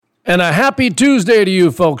And a happy Tuesday to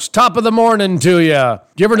you folks. Top of the morning to you.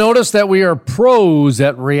 Do you ever notice that we are pros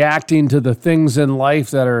at reacting to the things in life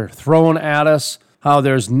that are thrown at us? How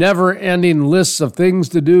there's never-ending lists of things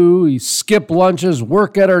to do. We skip lunches,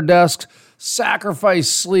 work at our desks, sacrifice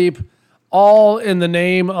sleep, all in the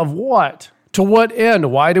name of what? To what end?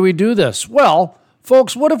 Why do we do this? Well,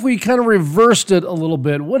 folks, what if we kind of reversed it a little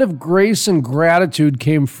bit? What if grace and gratitude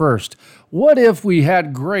came first? What if we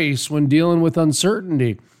had grace when dealing with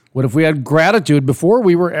uncertainty? What if we had gratitude before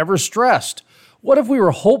we were ever stressed? What if we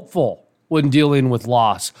were hopeful when dealing with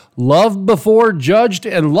loss? Loved before judged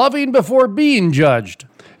and loving before being judged.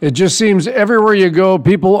 It just seems everywhere you go,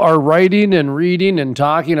 people are writing and reading and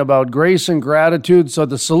talking about grace and gratitude. So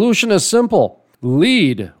the solution is simple.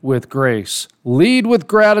 Lead with grace. Lead with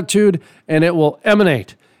gratitude, and it will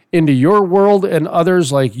emanate into your world and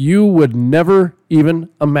others like you would never even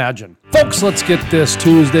imagine. Folks, let's get this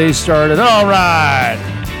Tuesday started. All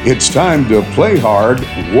right. It's time to play hard,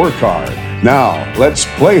 work hard. Now, let's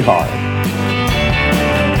play hard.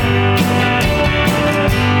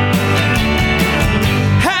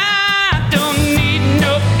 I don't need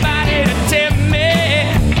nobody to tell me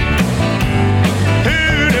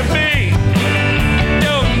who to be.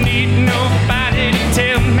 Don't need nobody to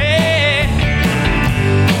tell me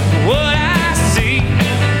what I see.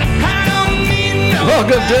 I don't need nobody.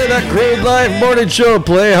 Welcome to the Crude Life Morning Show.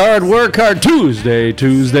 Play hard, work hard. Tuesday.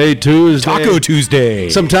 Taco Tuesday.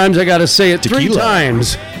 Sometimes I got to say it Tequila. 3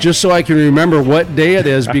 times just so I can remember what day it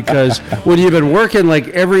is, because when you've been working like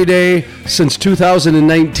every day since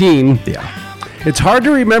 2019, it's hard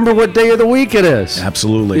to remember what day of the week it is.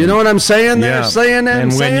 Absolutely. You know what I'm saying there? Yeah. Saying that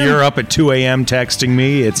and saying? when you're up at 2 a.m. texting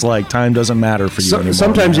me, it's like time doesn't matter for you anymore.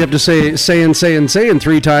 Sometimes you have to say saying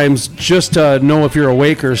 3 times just to know if you're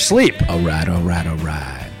awake or asleep. All right.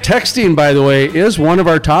 Texting, by the way, is one of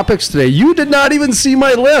our topics today. You did not even see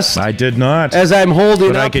my list. I did not. As I'm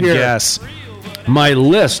holding but up I could here, guess. my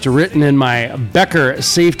list written in my Becker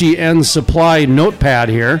Safety and Supply notepad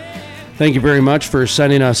here. Thank you very much for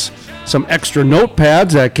sending us some extra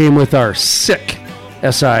notepads that came with our SICK,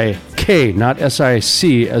 S-I-K, not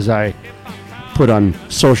S-I-C, as I put on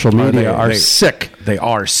social media. Our SICK. They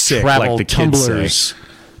are sick, Travel like the kids tumblers. say.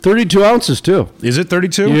 32 ounces, too. Is it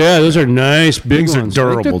 32? Yeah, those are nice big Things are ones. I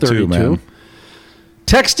think durable, they're too, 32. man.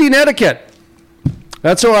 Texting etiquette.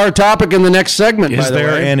 That's our topic in the next segment, by Is the way.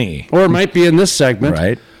 there any? Or it might be in this segment.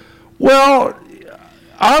 Right. Well,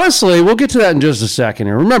 honestly, we'll get to that in just a second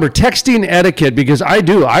here. Remember, texting etiquette, because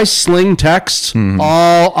I sling texts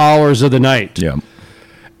all hours of the night. Yeah.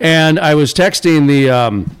 And I was texting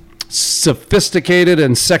the sophisticated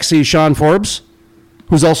and sexy Sean Forbes,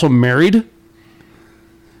 who's also married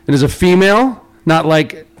and is a female, not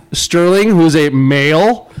like Sterling, who's a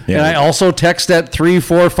male. Yeah. And I also text at 3,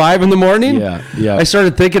 4, 5 in the morning. Yeah. I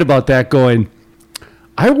started thinking about that, going,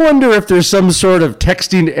 I wonder if there's some sort of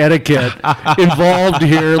texting etiquette involved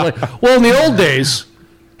here. Well, in the old days,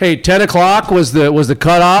 hey, 10 o'clock was the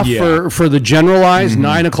cutoff for the generalized.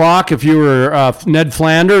 9 o'clock if you were Ned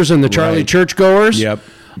Flanders and the Charlie Right. Churchgoers. Yep.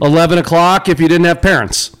 11 o'clock if you didn't have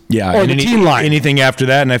parents. Yeah. Or and the teen line. Anything after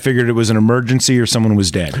that, and I figured it was an emergency or someone was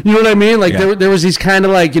dead. You know what I mean? Like Yeah. there was these kind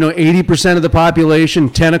of 80% of the population,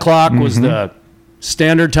 10 o'clock was the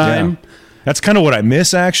standard time. Yeah. That's kind of what I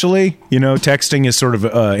miss, actually. Texting is sort of,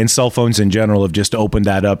 in cell phones in general, have just opened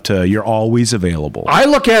that up to you're always available. I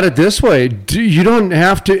look at it this way. You don't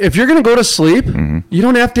have to, if you're going to go to sleep, you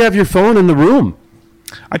don't have to have your phone in the room.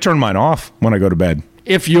 I turn mine off when I go to bed.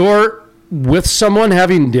 If you're with someone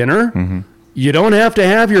having dinner, you don't have to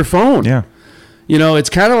have your phone. Yeah. It's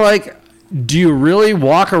kind of like, do you really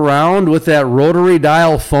walk around with that rotary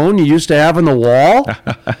dial phone you used to have on the wall?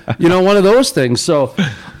 One of those things. So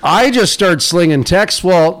I just start slinging texts.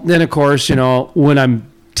 Well, then, of course, when I'm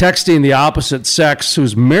texting the opposite sex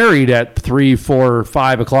who's married at 3, 4,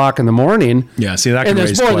 5 o'clock in the morning. Yeah, see, that can and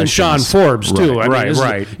there's raise more questions. than Sean Forbes, too. Right.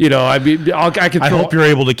 I could I hope you're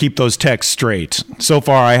able to keep those texts straight. So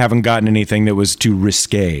far, I haven't gotten anything that was too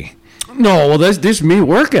risque. No, well, this is me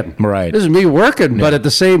working. Right. This is me working, but at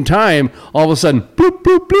the same time, all of a sudden, bloop,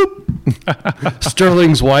 bloop, bloop.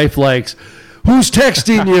 Sterling's wife likes, who's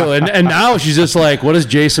texting you? And now she's just like, what does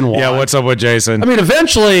Jason want? Yeah, what's up with Jason? I mean,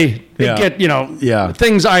 eventually, Yeah.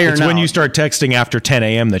 things iron It's out. when you start texting after 10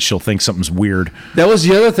 a.m. that she'll think something's weird. That was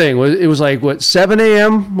the other thing. It was like, 7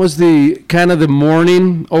 a.m. was the kind of the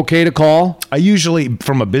morning okay to call? I usually,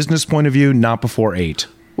 from a business point of view, not before 8.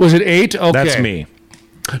 Was it 8? Okay. That's me.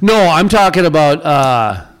 No, I'm talking about,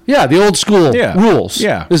 the old school rules.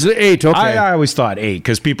 Yeah. Is it 8? Okay. I always thought 8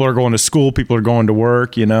 because people are going to school, people are going to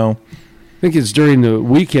work, I think it's during the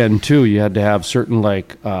weekend, too. You had to have certain,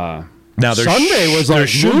 Now Sunday was there like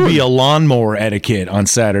should noon. be a lawnmower etiquette on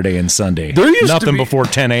Saturday and Sunday. There used to Nothing be- before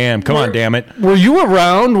 10 a.m. Come on, damn it. Were you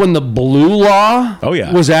around when the blue law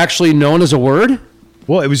was actually known as a word?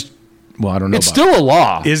 Well, it was. Well, I don't know. It's still a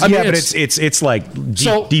law. But it's like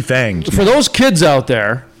defanged. For those kids out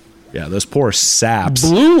there, yeah, those poor saps.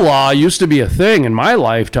 blue law used to be a thing in my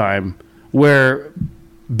lifetime where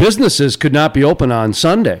businesses could not be open on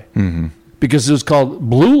Sunday because it was called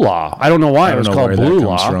blue law. I don't know why it was called blue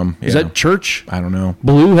law. From. Is that church? I don't know.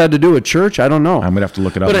 Blue had to do with church? I don't know. I'm gonna have to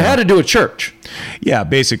look it up. But it had to do with church. Yeah,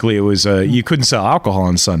 basically it was you couldn't sell alcohol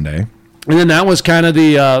on Sunday. And then that was kind of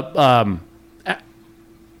the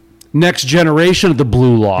next generation of the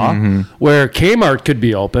blue law, where Kmart could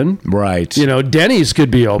be open, right? Denny's could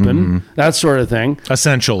be open, that sort of thing.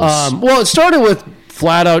 Essentials. Well, it started with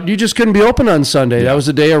flat out, you just couldn't be open on Sunday. Yeah. That was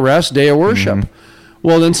a day of rest, day of worship.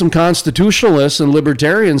 Well, then some constitutionalists and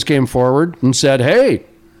libertarians came forward and said, "Hey,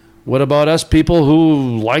 what about us people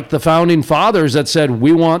who like the founding fathers that said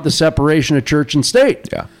we want the separation of church and state?"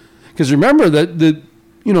 Yeah, because remember that the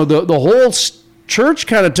whole church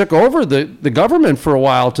kind of took over the government for a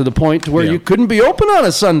while to the point to where you couldn't be open on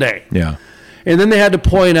a Sunday. Yeah. And then they had to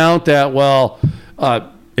point out that,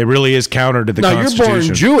 it really is counter to the Constitution. Now, you're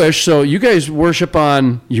born Jewish, so you guys worship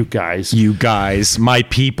on... You guys, my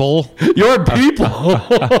people. Your people.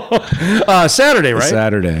 Saturday, right?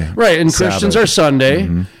 Saturday. Right, and Christians are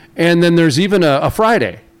Sunday. And then there's even a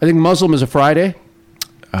Friday. I think Muslim is a Friday.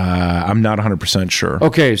 I'm not 100% sure.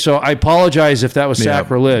 Okay, so I apologize if that was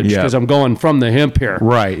sacrilege because I'm going from the hip here.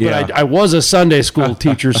 Right, But I was a Sunday school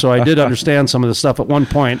teacher, so I did understand some of the stuff at one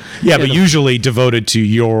point. Yeah, but usually devoted to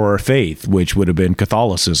your faith, which would have been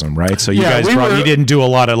Catholicism, right? So you guys probably didn't do a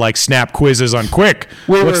lot of like snap quizzes on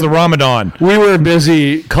what's the Ramadan? We were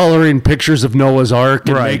busy coloring pictures of Noah's Ark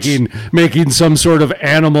and making some sort of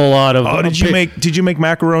animal out of. Oh, did you make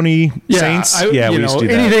macaroni saints? We used to do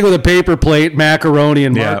that. Anything with a paper plate, macaroni,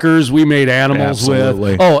 and markers. We made animals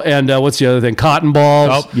with. Oh, and what's the other thing? Cotton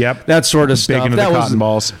balls. Oh, yep. That sort of stuff. Speaking of the cotton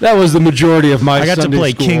balls. That was the majority of my I got Sunday to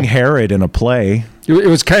play school. King Herod in a play. It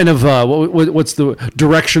was kind of what's the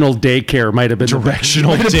directional daycare might have been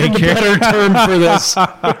directional the daycare better term for this.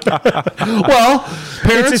 Well,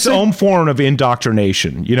 it's its own form of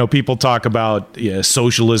indoctrination. People talk about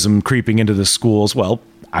socialism creeping into the schools. Well,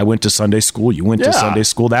 I went to Sunday school. You went to Sunday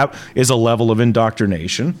school. That is a level of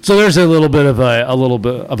indoctrination. So there's a little bit of a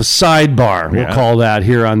sidebar. We'll call that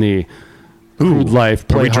here on the Crude Life.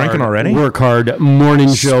 Play Are we hard, drinking already? Work hard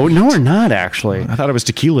morning show. No, we're not actually. I thought it was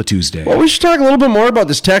Tequila Tuesday. Well, we should talk a little bit more about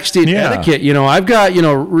this texting etiquette. I've got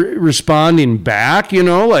responding back.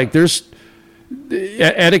 Like there's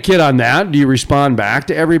etiquette on that. Do you respond back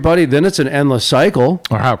to everybody? Then it's an endless cycle.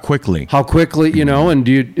 Or how quickly? And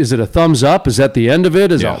is it a thumbs up? Is that the end of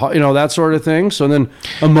it? Is that sort of thing? So then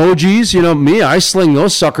emojis, I sling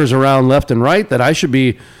those suckers around left and right that I should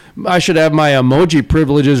have my emoji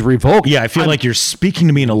privileges revoked. Yeah, I feel like you're speaking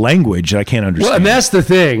to me in a language that I can't understand. Well, and that's the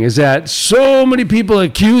thing, is that so many people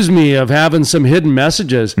accuse me of having some hidden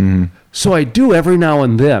messages. So I do every now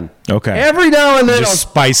and then. Okay. Every now and then. Just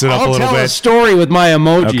spice it up a little bit. I'll tell a story with my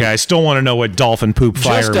emoji. Okay, I still want to know what dolphin poop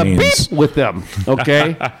fire just means. Just a beep with them,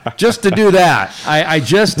 okay? Just to do that.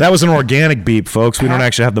 That was an organic beep, folks. We don't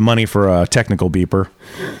actually have the money for a technical beeper.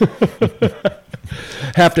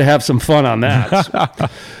 Have to have some fun on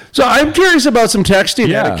that. So I'm curious about some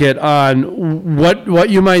texting etiquette on what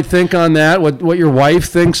you might think on that, what your wife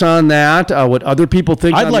thinks on that, what other people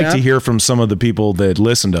think on that. I'd like to hear from some of the people that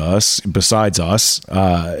listen to us, besides us,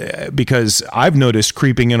 because I've noticed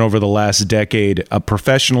creeping in over the last decade a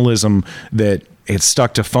professionalism that it's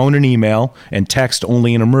stuck to phone and email and text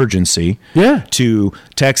only in emergency. Yeah. To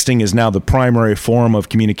texting is now the primary form of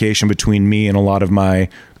communication between me and a lot of my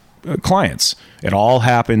clients. It all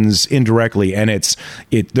happens indirectly, and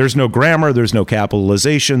there's no grammar, there's no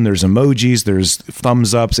capitalization, there's emojis, there's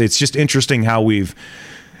thumbs ups. It's just interesting how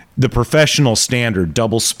the professional standard,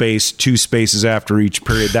 double space, 2 spaces after each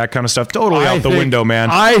period, that kind of stuff, totally out the window, man.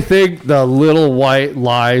 I think the little white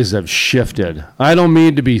lies have shifted. I don't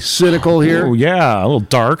mean to be cynical here. Oh, yeah, a little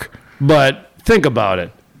dark. But think about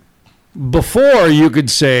it. Before, you could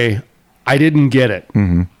say, I didn't get it.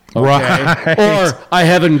 Mm-hmm. Okay? Right. Or I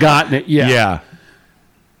haven't gotten it yet. Yeah.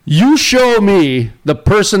 You show me the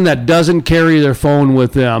person that doesn't carry their phone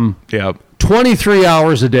with them 23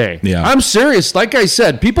 hours a day. Yeah. I'm serious. Like I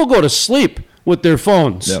said, people go to sleep with their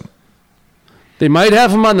phones. Yep. They might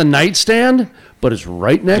have them on the nightstand, but it's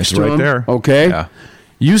right next to them. It's right there. Okay? Yeah.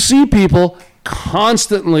 You see people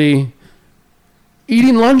constantly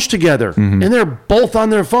eating lunch together, and they're both on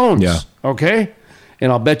their phones. Yeah. Okay?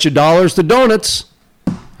 And I'll bet you dollars to donuts.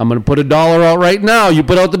 I'm going to put $1 out right now. You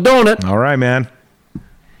put out the donut. All right, man.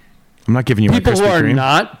 I'm not giving you People my who Krispy are Kreme.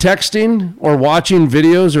 not texting or watching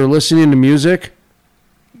videos or listening to music,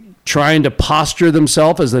 trying to posture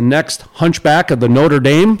themselves as the next hunchback of the Notre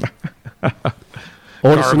Dame.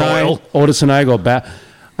 Otis and I go back.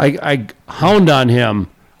 I hound on him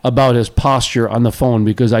about his posture on the phone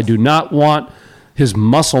because I do not want his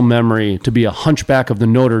muscle memory to be a hunchback of the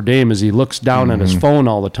Notre Dame as he looks down at his phone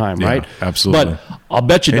all the time, right? Absolutely. But I'll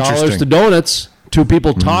bet you dollars Interesting. to donuts, two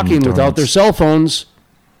people talking without their cell phones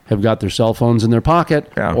have got their cell phones in their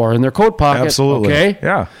pocket or in their coat pocket. Absolutely. Okay?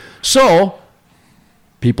 Yeah. So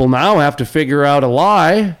people now have to figure out a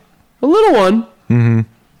lie, a little one,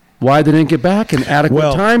 why they didn't get back in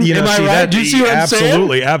adequate time. You know, Am I see, right? Do you see what I'm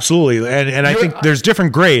saying? Absolutely. And I think there's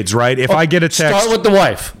different grades, right? If I get a text. Start with the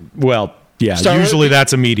wife. Well, yeah, Start usually with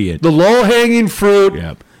that's immediate. The low-hanging fruit.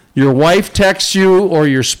 Yep. Your wife texts you or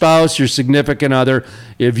your spouse, your significant other.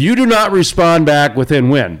 If you do not respond back within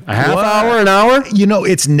when? A half hour, an hour? You know,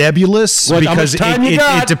 it's nebulous How because much time you it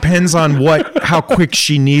got? depends on how quick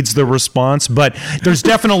she needs the response. But there's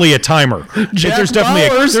definitely a timer. Jack There's definitely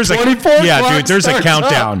Bauer's there's 24 yeah, clock dude. There's a starts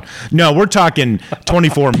countdown. No, we're talking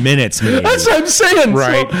 24 minutes, maybe. That's what I'm saying.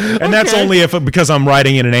 Right, So, and that's okay. only because I'm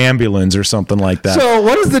riding in an ambulance or something like that. So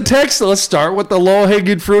what is the text? Let's start with the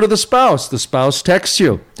low-hanging fruit of the spouse. The spouse texts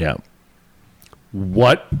you. Yeah.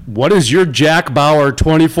 What is your Jack Bauer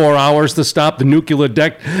 24 hours to stop the nuclear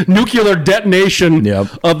detonation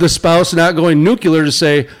of the spouse not going nuclear to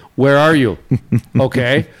say, where are you?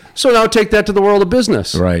 Okay. So now take that to the world of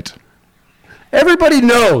business. Right. Everybody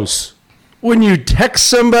knows when you text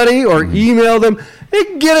somebody or email them, they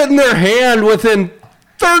can get it in their hand within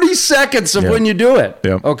 30 seconds of when you do it.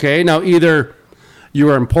 Yep. Okay. Now either you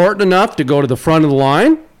are important enough to go to the front of the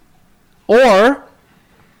line or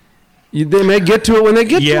they may get to it when they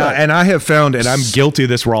get to it. Yeah, and I have found, and I'm guilty of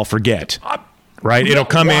this where I'll forget. Right? It'll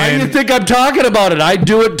come Why in. do you think I'm talking about it? I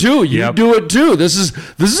do it too. You do it too. This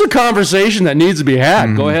is a conversation that needs to be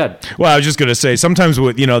had. Go ahead. Well, I was just going to say, sometimes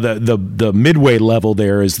with the midway level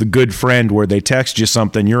there is the good friend where they text you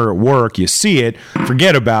something, you're at work, you see it,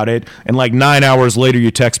 forget about it, and like 9 hours later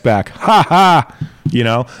you text back, ha ha. You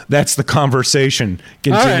know, that's the conversation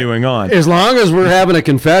continuing on. As long as we're having a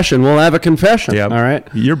confession, we'll have a confession. Yep. All right.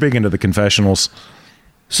 You're big into the confessionals.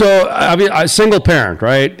 So, I mean, a single parent,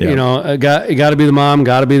 right? Yeah. You know, you got to be the mom,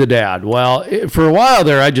 got to be the dad. Well, for a while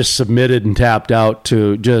there, I just submitted and tapped out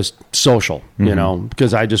to just social, you know,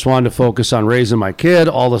 because I just wanted to focus on raising my kid,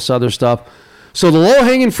 all this other stuff. So the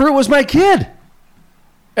low-hanging fruit was my kid.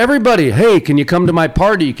 Everybody, hey, can you come to my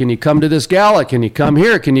party? Can you come to this gala? Can you come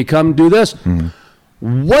here? Can you come do this?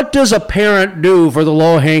 What does a parent do for the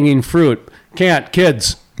low-hanging fruit? Can't,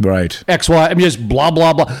 kids. Right. X, Y, I mean, just blah,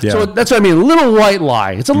 blah, blah. Yeah. So that's what I mean. A little white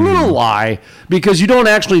lie. It's a little lie because you don't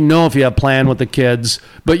actually know if you have plan with the kids,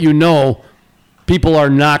 but you know people are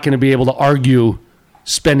not going to be able to argue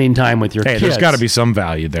spending time with your kids. There's got to be some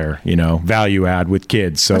value there, you know, value add with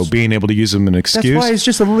kids. So being able to use them as an excuse. That's why it's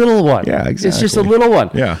just a little one. Yeah, exactly. It's just a little one.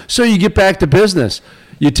 Yeah. So you get back to business.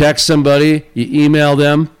 You text somebody, you email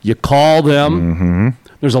them, you call them.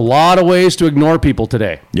 There's a lot of ways to ignore people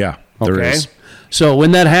today. Yeah, there Okay. is. So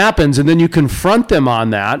when that happens and then you confront them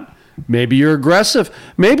on that, maybe you're aggressive.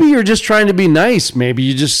 Maybe you're just trying to be nice. Maybe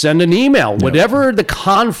you just send an email. Whatever the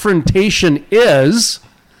confrontation is,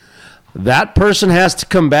 that person has to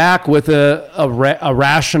come back with a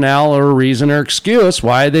rationale or a reason or excuse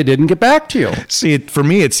why they didn't get back to you. See, for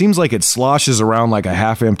me, it seems like it sloshes around like a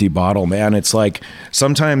half-empty bottle, man. It's like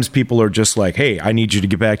sometimes people are just like, hey, I need you to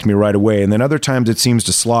get back to me right away. And then other times it seems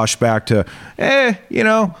to slosh back to, you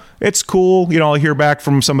know, it's cool. You know, I'll hear back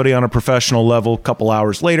from somebody on a professional level a couple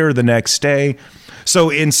hours later, the next day. So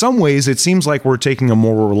in some ways, it seems like we're taking a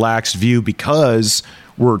more relaxed view because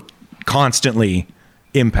we're constantly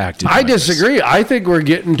impacted. I by this. disagree. I think we're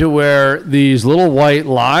getting to where these little white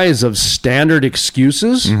lies of standard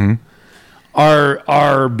excuses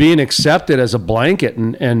are being accepted as a blanket,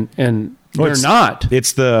 and they're not.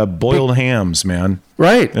 It's the boiled hams, man.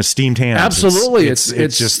 Right. Steamed hams. Absolutely. It's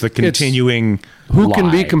just the continuing. Who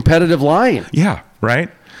can be lie. competitive lying? Yeah, right?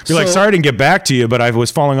 You're like, So- sorry I didn't get back to you, but I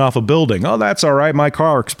was falling off a building. Oh, that's all right. My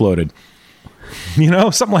car exploded. You know,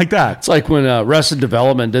 something like that. It's like when Arrested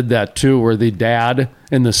Development did that too, where the dad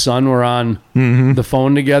and the son were on the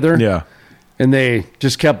phone together. Yeah. And they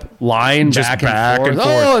just kept lying Just back back and and forth.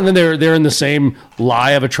 forth. Oh, and then they're in the same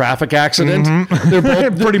lie of a traffic accident. They're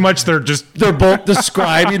both Pretty much they're both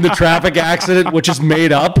describing the traffic accident, which is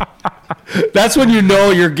made up. That's when you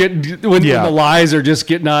know you're getting when Yeah. the lies are just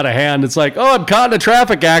getting out of hand. It's like, oh, I'm caught in a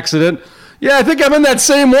traffic accident. Yeah, I think I'm in that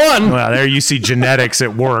same one. Well, there you see genetics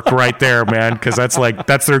at work right there, man, because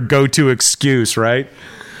that's their go-to excuse, right?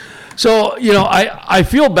 So, I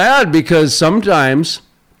feel bad because sometimes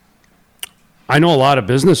I know a lot of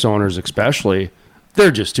business owners especially,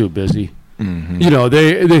 they're just too busy.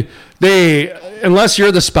 Mm-hmm. They unless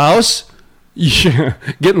you're the spouse, get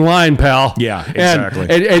in line, pal. Yeah, exactly.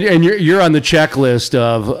 And you're on the checklist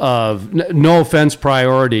of no offense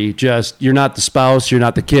priority. Just you're not the spouse, you're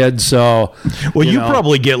not the kid. So, well, you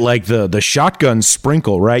probably get like the shotgun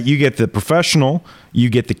sprinkle, right? You get the professional, you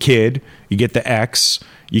get the kid, you get the ex,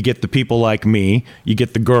 you get the people like me, you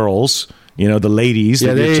get the girls. The ladies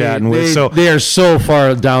that you're chatting with. So they are so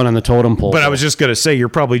far down on the totem pole. But I was just going to say, you're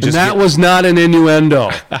probably just... And that was not an innuendo.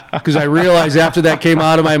 Because I realized after that came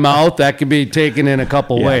out of my mouth, that could be taken in a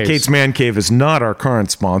couple ways. Kate's Man Cave is not our current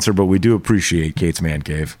sponsor, but we do appreciate Kate's Man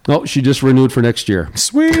Cave. Oh, she just renewed for next year.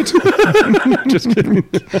 Sweet. Just kidding.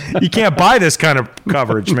 You can't buy this kind of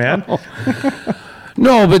coverage, man.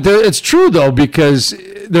 No, but it's true, though, because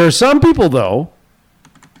there are some people, though,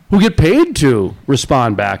 who get paid to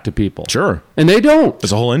respond back to people. Sure. And they don't.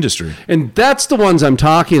 There's a whole industry. And that's the ones I'm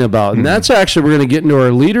talking about. And that's actually, we're going to get into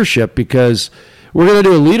our leadership because we're going to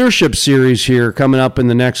do a leadership series here coming up in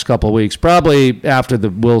the next couple of weeks, probably after the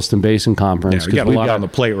Williston Basin Conference. Yeah, we got a lot on the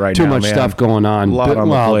plate right now, now, Too much stuff going on. A lot on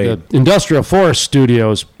the plate. The Industrial Forest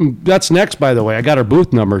Studios, that's next, by the way. I got our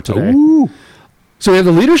booth number today. Ooh. So we have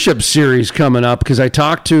the leadership series coming up because I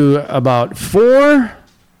talked to about three.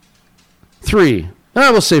 I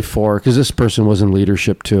will say 4 because this person was in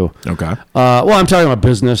leadership too. Okay. Well, I'm talking about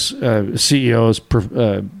business CEOs,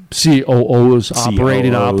 COOs,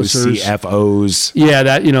 operating officers, CFOs. Yeah,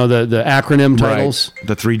 that the acronym titles. Right.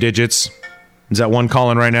 The 3 digits. Is that one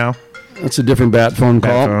calling right now? That's a different bat phone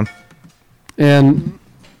call. Phone. And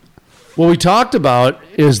what we talked about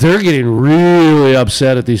is they're getting really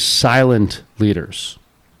upset at these silent leaders,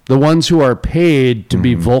 the ones who are paid to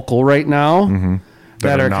be vocal right now. Mm-hmm.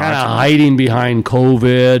 That are kind of hiding behind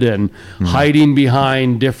COVID and hiding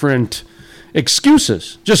behind different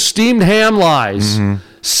excuses. Just steamed ham lies. Mm-hmm.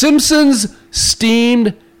 Simpsons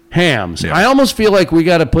steamed hams. Yeah. I almost feel like we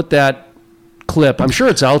got to put that clip. I'm sure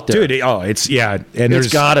it's out there. Dude, and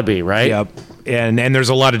it's got to be, right? Yep. And there's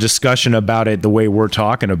a lot of discussion about it. The way we're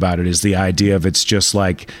talking about it is the idea of it's just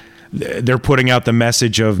like they're putting out the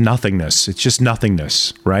message of nothingness. It's just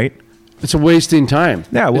nothingness, right? It's a wasting time.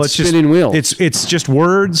 Yeah, well, it's spinning wheels. It's just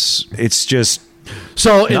words. It's just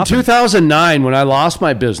so. In 2009, when I lost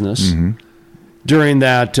my business during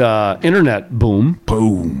that internet boom,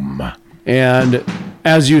 and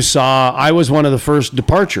as you saw, I was one of the first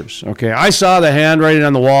departures. Okay, I saw the handwriting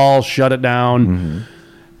on the wall, shut it down,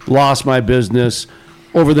 lost my business.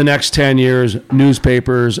 Over the next 10 years,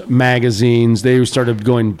 newspapers, magazines, they started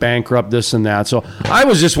going bankrupt, this and that. So I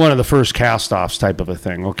was just one of the first cast-offs type of a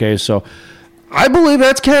thing, okay? So I believe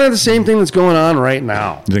that's kind of the same thing that's going on right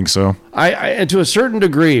now. You think so? And to a certain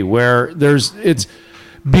degree, where it's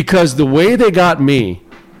because the way they got me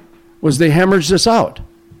was they hemorrhaged us out.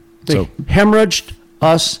 They hemorrhaged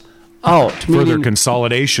us out. Further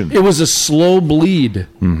consolidation. It was a slow bleed.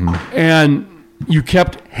 Mm-hmm. And you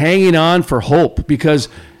kept hanging on for hope because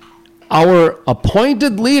our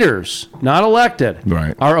appointed leaders, not elected,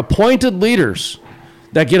 right? Our appointed leaders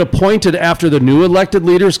that get appointed after the new elected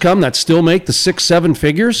leaders come that still make the 6-7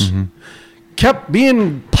 figures, kept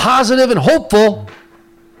being positive and hopeful,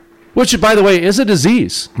 which, by the way, is a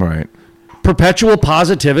disease. Right. Perpetual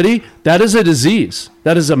positivity, that is a disease.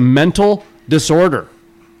 That is a mental disorder.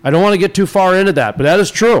 I don't want to get too far into that, but that is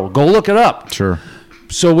true. Go look it up. Sure.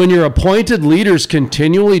 So when your appointed leaders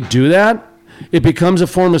continually do that, it becomes a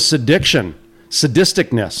form of sadisticness. Sadistic.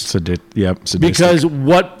 Because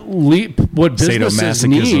what businesses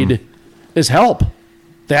need is help.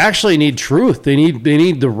 They actually need truth. They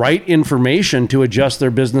need the right information to adjust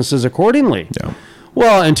their businesses accordingly. Yeah.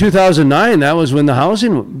 Well, in 2009, that was when the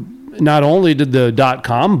housing, not only did the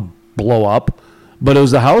 .com blow up, but it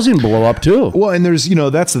was the housing blow up too. Well, and there's,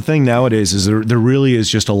 that's the thing nowadays is there really is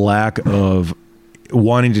just a lack of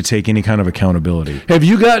wanting to take any kind of accountability. Have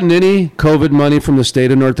you gotten any COVID money from the state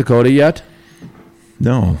of North Dakota yet?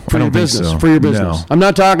 No, for I don't your business. think so. For your business. No. I'm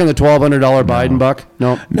not talking the $1,200 Biden buck.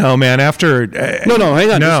 No. No, man. After no, hang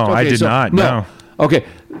on. No, I did not. No. Okay,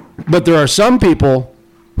 but there are some people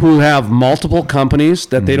who have multiple companies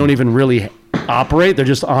that they don't even really operate. They're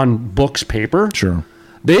just on books paper. Sure.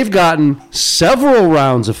 They've gotten several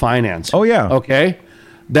rounds of financing. Oh yeah. Okay,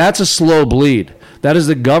 that's a slow bleed. That is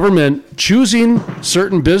the government choosing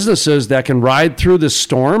certain businesses that can ride through the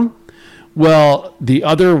storm. Well, the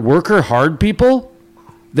other worker hard people,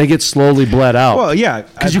 they get slowly bled out. Well, yeah.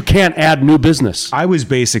 Because you can't add new business. I was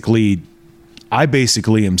basically I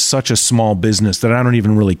basically am such a small business that I don't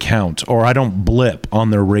even really count, or I don't blip on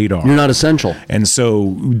their radar. You're not essential. And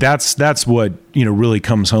so that's what, really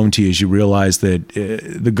comes home to you as you realize that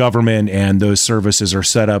the government and those services are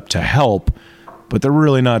set up to help, but they're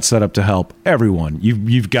really not set up to help everyone.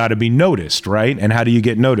 You've got to be noticed, right? And how do you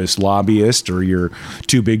get noticed? Lobbyist, or you're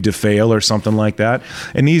too big to fail, or something like that.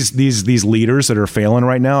 And these leaders that are failing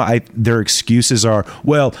right now, their excuses are,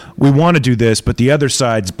 well, we want to do this, but the other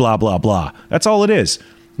side's blah blah blah. That's all it is.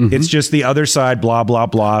 Mm-hmm. It's just the other side, blah blah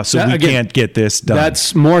blah. So we can't get this done.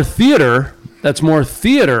 That's more theater.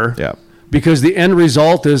 Yeah. Because the end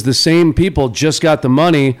result is the same people just got the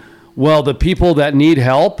money. Well, the people that need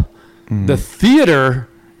help. The theater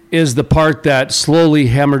is the part that slowly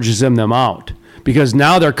hemorrhages them out, because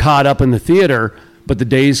now they're caught up in the theater, but the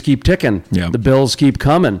days keep ticking. Yeah. The bills keep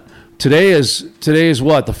coming. Today is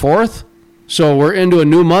what, the 4th? So we're into a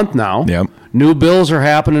new month now. Yep. New bills are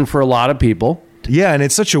happening for a lot of people. Yeah, and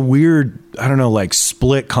it's such a weird, I don't know, like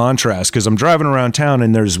split contrast, because I'm driving around town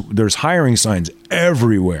and there's hiring signs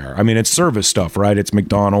everywhere. I mean, it's service stuff, right? It's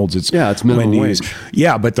McDonald's, it's minimum Wendy's. wage.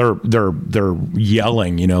 Yeah, but they're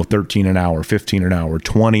yelling, 13 an hour, 15 an hour,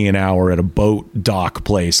 20 an hour at a boat dock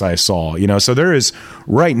place I saw. So there is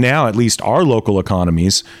right now, at least our local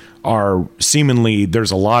economies are seemingly,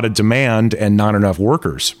 there's a lot of demand and not enough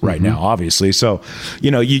workers right now, obviously. So,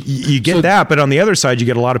 you get that, but on the other side, you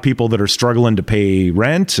get a lot of people that are struggling to pay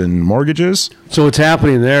rent and mortgages. So what's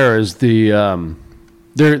happening there is they're going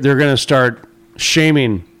to start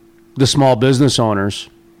shaming the small business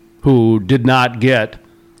owners who did not get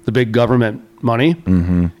the big government money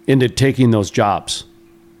into taking those jobs.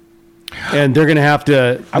 And they're going to have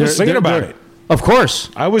to... I was thinking about it. Of course.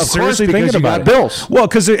 I was seriously thinking about it. Bills. Well,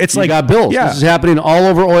 because it's You like... got bills. Yeah. This is happening all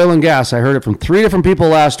over oil and gas. I heard it from 3 different people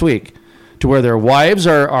last week, to where their wives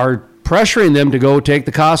are pressuring them to go take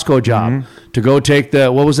the Costco job, to go take the...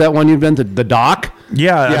 What was that one you've been to? The dock?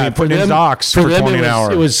 Yeah, putting in docks for 20 an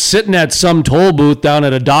hour. It was sitting at some toll booth down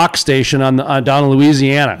at a dock station down in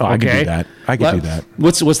Louisiana. Oh, I could do that. I could do that.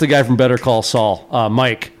 What's the guy from Better Call Saul?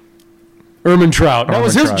 Mike. Ermintrout. That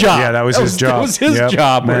was his job. Yeah, that was his job. That was his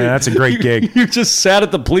job. Man, that's a great gig. You just sat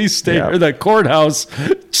at the police station or the courthouse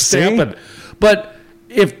stamping. But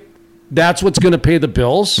if that's what's going to pay the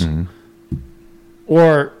bills,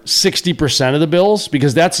 or 60% of the bills,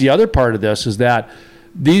 because that's the other part of this, is that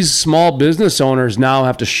these small business owners now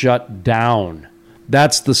have to shut down.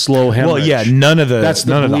 That's the slow hemorrhage. Well, yeah, none of the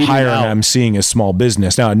hiring out. I'm seeing is small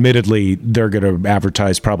business. Now, admittedly, they're going to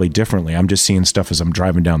advertise probably differently. I'm just seeing stuff as I'm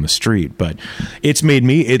driving down the street, but it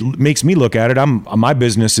makes me look at it. My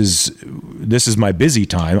business this is my busy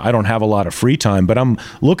time. I don't have a lot of free time, but I'm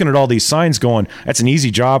looking at all these signs going, that's an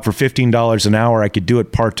easy job for $15 an hour. I could do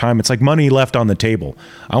it part-time. It's like money left on the table.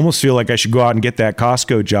 I almost feel like I should go out and get that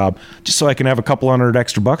Costco job just so I can have a couple $100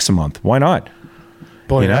 extra bucks a month. Why not?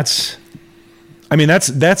 Boy, that's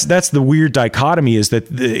the weird dichotomy, is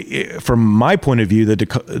that from my point of view,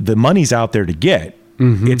 the money's out there to get.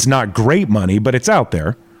 It's not great money, but it's out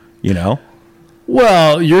there,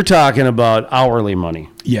 Well, you're talking about hourly money.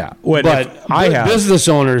 Yeah. But business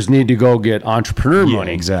owners need to go get entrepreneur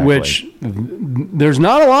money, exactly. Which there's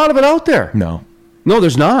not a lot of it out there. No,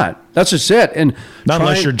 there's not. That's just it. And not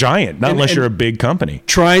unless you're giant, not unless you're a big company.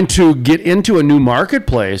 Trying to get into a new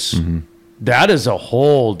marketplace, that is a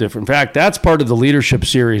whole different... In fact, that's part of the leadership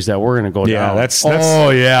series that we're going to go down. That's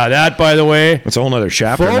that, by the way... That's a whole other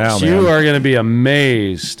chapter folks, now, man. You are going to be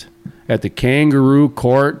amazed at the kangaroo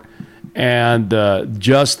court and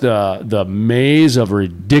the maze of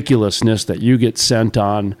ridiculousness that you get sent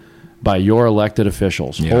on by your elected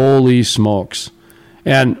officials. Yeah. Holy smokes.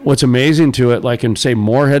 And what's amazing to it, like in, say,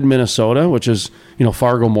 Moorhead, Minnesota, which is,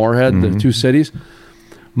 Fargo, Moorhead, the two cities.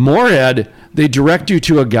 Moorhead, they direct you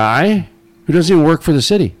to a guy who doesn't even work for the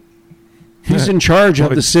city. He's in charge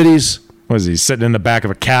of the city's... Was he sitting in the back of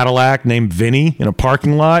a Cadillac named Vinny in a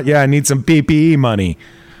parking lot? Yeah, I need some PPE money.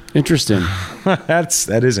 Interesting.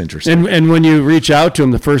 That is interesting. And when you reach out to him,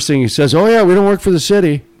 the first thing he says, "Oh yeah, we don't work for the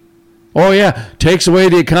city." Oh yeah, takes away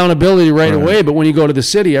the accountability right away. But when you go to the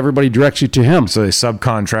city, everybody directs you to him. So they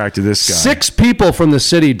subcontracted this guy. 6 people from the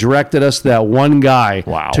city directed us to that one guy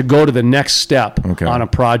to go to the next step on a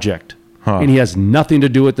project. And he has nothing to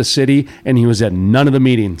do with the city, and he was at none of the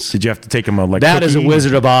meetings. Did you have to take him That is a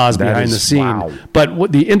Wizard of Oz behind the scene. Wow. But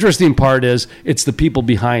what the interesting part is, it's the people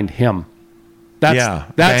behind him.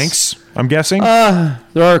 That's banks, I'm guessing? There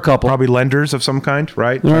are a couple. Probably lenders of some kind,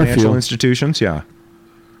 right? There Financial institutions, yeah.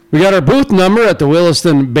 We got our booth number at the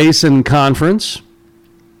Williston Basin Conference.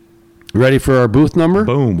 Ready for our booth number?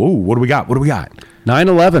 Boom. Ooh, what do we got?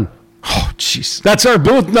 911. Oh, jeez. That's our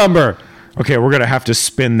booth number. Okay, we're going to have to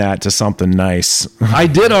spin that to something nice. I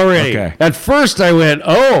did already. Okay. At first I went,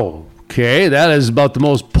 okay, that is about the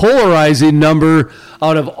most polarizing number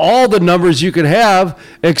out of all the numbers you could have,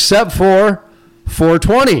 except for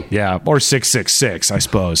 420. Yeah, or 666, I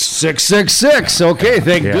suppose. 666. Okay,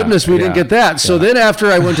 thank Yeah, goodness we didn't yeah, get that. So then after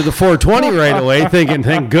I went to the 420 right away, thinking,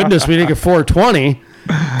 thank goodness we didn't get 420,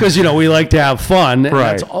 because, we like to have fun. And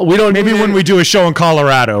Right. we don't Maybe need when we do a show in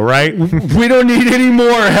Colorado, right? we don't need any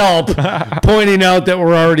more help pointing out that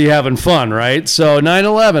we're already having fun, right? So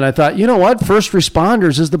 9/11, I thought, you know what? First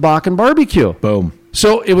responders is the Bakken barbecue. Boom.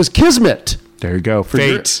 So it was Kismet. There you go.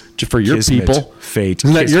 Fate. For your Kismet. people. Fate.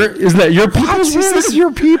 Isn't that your people? This is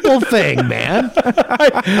your people thing, man.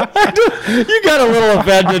 You got a little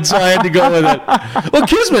offended, so I had to go with it. Well,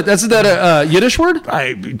 Kismet, that's that a Yiddish word?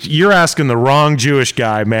 You're asking the wrong Jewish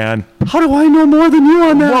guy, man. How do I know more than you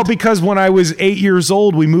on that? Well, because when I was 8 years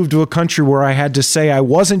old, we moved to a country where I had to say I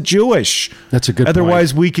wasn't Jewish. That's a good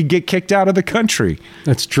Otherwise, we could get kicked out of the country.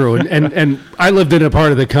 That's true. And I lived in a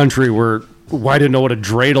part of the country where I didn't know what a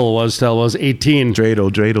dreidel was till I was 18.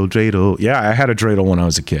 Dreidel. Yeah, I had a dreidel when I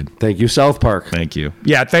was a kid. Thank you, South Park. Thank you.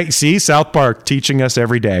 Yeah, see, South Park teaching us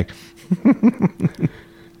every day.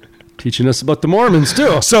 Teaching us about the Mormons,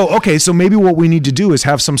 too. So maybe what we need to do is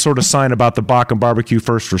have some sort of sign about the Bakken Barbecue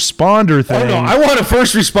first responder thing. Oh, no, I want a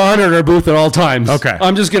first responder at our booth at all times. Okay.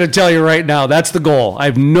 I'm just going to tell you right now, that's the goal. I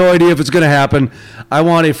have no idea if it's going to happen. I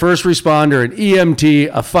want a first responder, an EMT,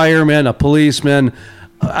 a fireman, a policeman.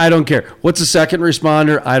 I don't care. What's a second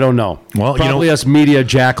responder? I don't know. Well, probably us media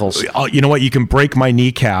jackals. You know what? You can break my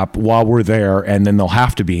kneecap while we're there, and then they'll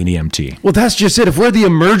have to be an EMT. Well, that's just it. If we're the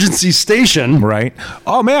emergency station, right?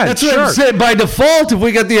 Oh man, that's what I'm saying. By default, if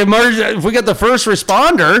we get the first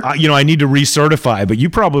responder, I need to recertify. But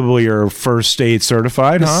you probably are first aid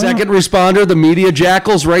certified. The second responder, the media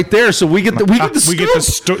jackals, right there. So we get the scoop. We get the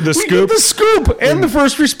scoop. We get the scoop, and the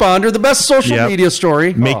first responder, the best social media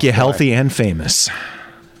story. Make you healthy and famous.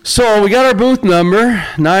 So we got our booth number,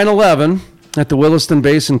 911, at the Williston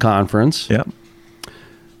Basin Conference. Yep.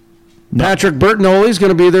 Patrick Bertinoli is going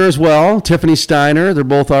to be there as well. Tiffany Steiner, they're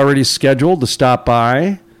both already scheduled to stop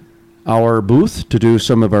by our booth to do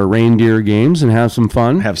some of our reindeer games and have some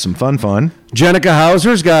fun. Have some fun. Jenica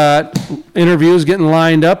Hauser's got interviews getting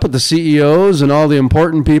lined up with the CEOs and all the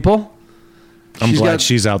important people. I'm glad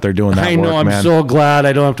she's out there doing that work, I know, I'm so glad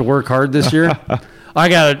I don't have to work hard this year. I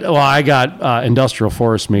got industrial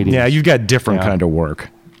forest meetings. Yeah, you've got different kind of work.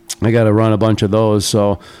 I got to run a bunch of those,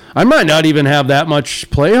 so I might not even have that much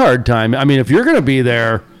play hard time. I mean, if you're going to be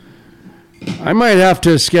there, I might have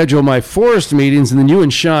to schedule my forest meetings, and then you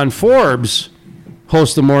and Sean Forbes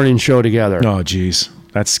host the morning show together. Oh, geez,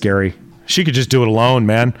 that's scary. She could just do it alone,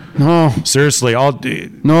 man. No. Seriously,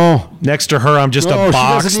 No. Next to her, I'm just a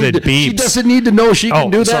box that beeps. She doesn't need to know she can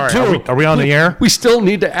do that, too. Are we on the air? We still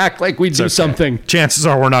need to act like we do something. Chances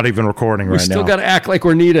are we're not even recording right now. We still got to act like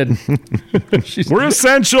we're needed. We're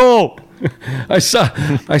essential. I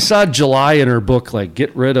saw July in her book, like,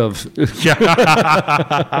 get rid of. All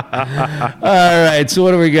right, so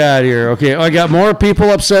what do we got here? Okay, I got more people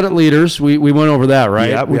upset at leaders. We went over that,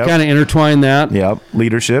 right? Yep, we kind of intertwined that. Yep,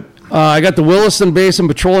 leadership. I got the Williston Basin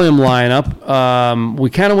Petroleum lineup. We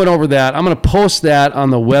kind of went over that. I'm going to post that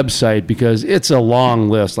on the website because it's a long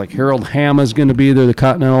list. Like Harold Hama is going to be there, the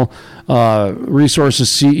Continental Resources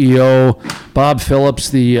CEO. Bob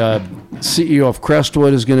Phillips, the CEO of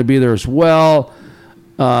Crestwood, is going to be there as well.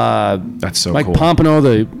 That's so Mike cool. Pompano,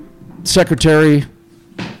 the Secretary.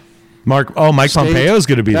 Mike Pompeo is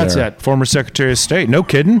going to be there. That's it. Former Secretary of State. No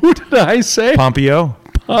kidding. What did I say? Pompeo.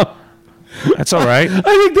 That's all right. I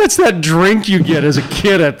think that's that drink you get as a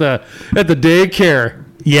kid at the daycare.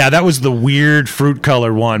 Yeah, that was the weird fruit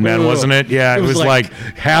color one, man, wasn't it? Yeah, it was like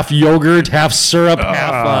half yogurt, half syrup,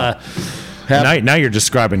 half now you're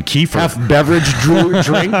describing kefir. half beverage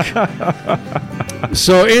drink.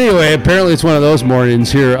 So anyway, apparently it's one of those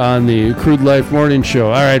mornings here on the Crude Life Morning Show.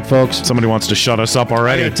 All right, folks. Somebody wants to shut us up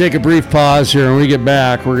already. I'm going to take a brief pause here. When we get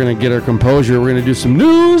back, we're going to get our composure. We're going to do some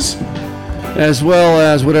news as well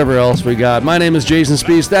as whatever else we got. My name is Jason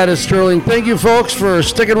Spees. That is Sterling. Thank you, folks, for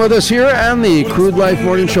sticking with us here on the Crude Life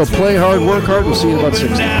Morning Show. Play hard, work hard. We'll see you in about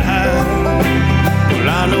 6 minutes. Well,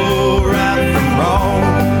 I know right from wrong.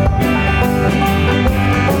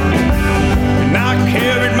 And I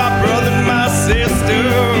carried my brother and my sister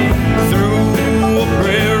through a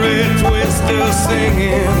prairie twister,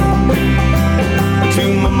 singing to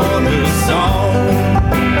my mother's song.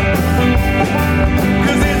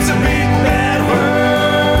 'Cause it's a big bad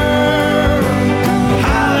world,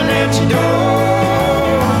 hollering at your door.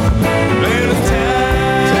 Let us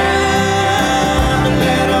time and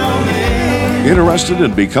let on in. Interested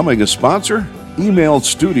in becoming a sponsor? Email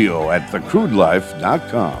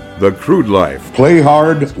studio@thecrudelife.com. The Crude Life. Play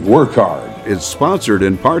hard, work hard. Is sponsored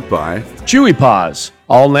in part by Chewy Paws,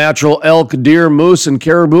 all natural elk, deer, moose, and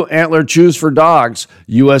caribou antler chews for dogs.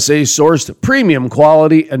 USA sourced, premium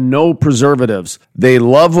quality, and no preservatives. They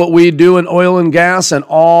love what we do in oil and gas, and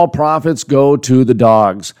all profits go to the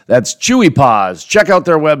dogs. That's Chewy Paws. Check out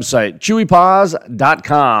their website,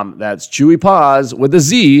 chewypaws.com. That's Chewy Paws with a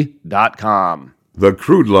Z.com. The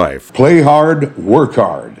Crude Life. Play hard, work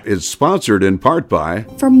hard. Is sponsored in part by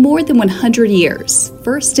For more than 100 years,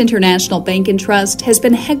 First International Bank and Trust has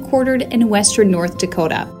been headquartered in western North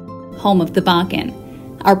Dakota, home of the Bakken.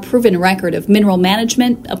 Our proven record of mineral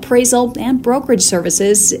management, appraisal, and brokerage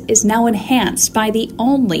services is now enhanced by the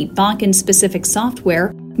only Bakken-specific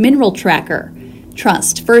software, Mineral Tracker.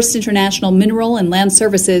 Trust First International Mineral and Land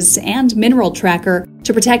Services and Mineral Tracker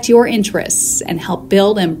to protect your interests and help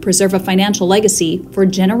build and preserve a financial legacy for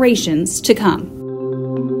generations to come.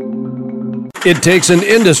 It takes an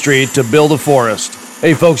industry to build a forest.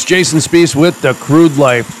 Hey folks, Jason Spees with The Crude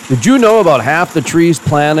Life. Did you know about half the trees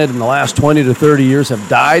planted in the last 20 to 30 years have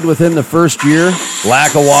died within the first year?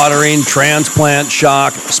 Lack of watering, transplant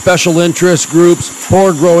shock, special interest groups,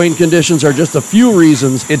 poor growing conditions are just a few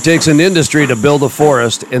reasons it takes an industry to build a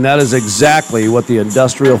forest, and that is exactly what the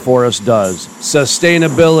industrial forest does.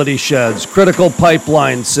 Sustainability sheds, critical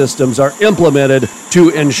pipeline systems are implemented to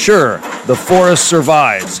ensure the forest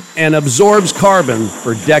survives and absorbs carbon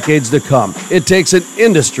for decades to come. It takes an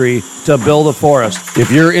industry to build a forest. If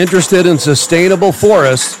you're interested in sustainable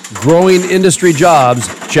forests, growing industry jobs,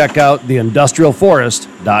 check out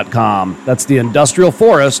theindustrialforest.com. That's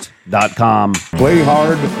theindustrialforest.com. Play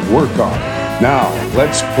hard, work hard. Now,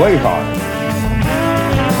 let's play hard.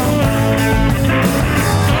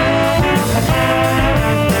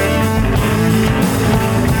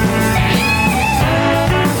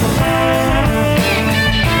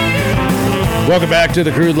 Welcome back to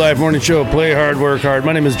the Crude Life Morning Show. Play hard, work hard.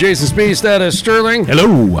 My name is Jason Spees. That is Sterling.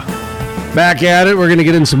 Hello. Back at it. We're going to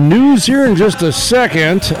get in some news here in just a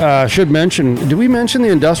second. Should mention, did we mention the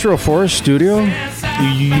Industrial Forest Studio?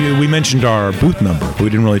 We mentioned our booth number, but we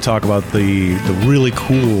didn't really talk about the really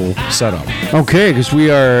cool setup. Okay, because we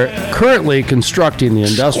are currently constructing the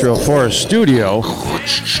Industrial Forest Studio.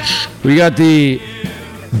 We got the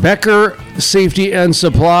Becker Safety and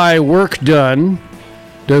Supply work done.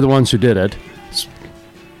 They're the ones who did it.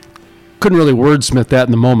 Couldn't really wordsmith that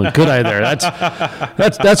in the moment, could I? There,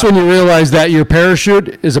 that's when you realize that your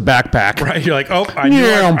parachute is a backpack. Right, you're like, oh, I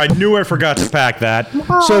knew I forgot to pack that.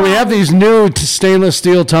 So we have these new stainless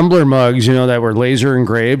steel tumbler mugs, that were laser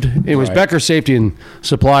engraved. It was Right. Becker Safety and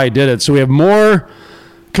Supply did it. So we have more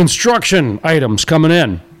construction items coming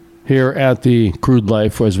in here at the Crude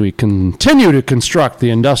Life as we continue to construct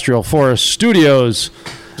the Industrial Forest Studios.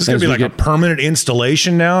 Is this going to be like a permanent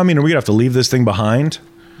installation now? I mean, are we going to have to leave this thing behind?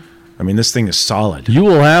 I mean, this thing is solid. You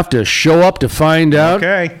will have to show up to find out.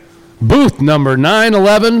 Okay. Booth number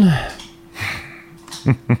 911.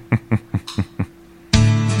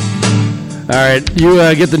 All right, you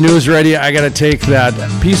get the news ready. I got to take that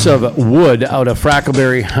piece of wood out of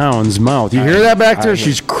Frackleberry Hound's mouth. You hear that back there?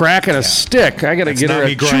 She's cracking a stick. I got to get her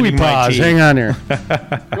a Chewy Paws. Hang on here.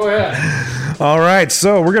 Go ahead. All right,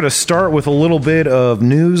 so we're going to start with a little bit of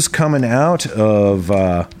news coming out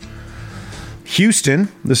of Houston.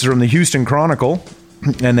 This is from the Houston Chronicle.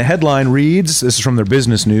 And the headline reads, this is from their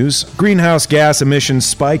business news, greenhouse gas emissions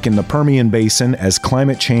spike in the Permian Basin as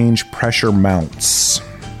climate change pressure mounts.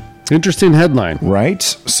 Interesting headline. Right?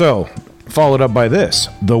 So, followed up by this.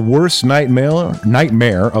 The worst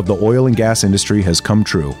nightmare of the oil and gas industry has come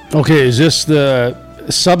true. Okay, is this the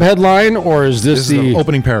sub-headline or is this the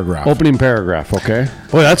opening paragraph? Opening paragraph, okay.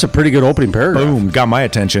 Boy, that's a pretty good opening paragraph. Boom, got my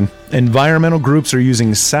attention. Environmental groups are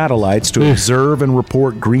using satellites to observe and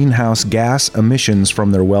report greenhouse gas emissions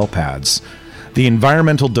from their well pads. The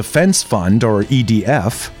Environmental Defense Fund, or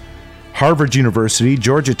EDF, Harvard University,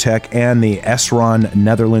 Georgia Tech, and the Esron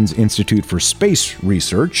Netherlands Institute for Space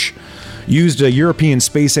Research used a European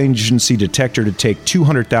Space Agency detector to take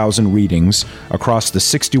 200,000 readings across the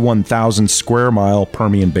 61,000 square mile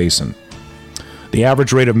Permian Basin. The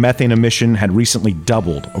average rate of methane emission had recently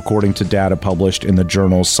doubled, according to data published in the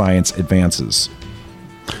journal Science Advances.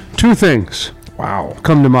 Two things Wow.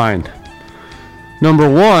 come to mind. Number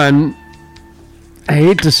one, I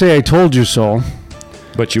hate to say I told you so,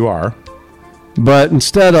 But you are. but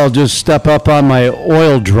instead I'll just step up on my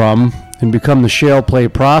oil drum and become the shale play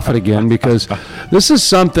prophet again, because this is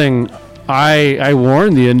something I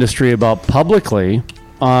warned the industry about publicly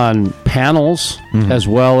on panels as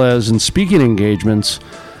well as in speaking engagements,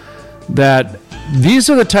 that These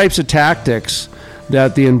are the types of tactics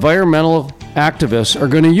that the environmental activists are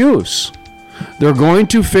going to use. They're going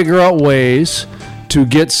to figure out ways to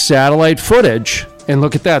get satellite footage. And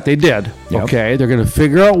look at that, they did. Yep. Okay, they're going to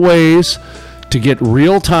figure out ways to get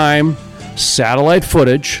real-time satellite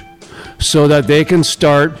footage so that they can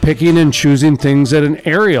start picking and choosing things at an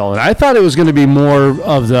aerial. And I thought it was going to be more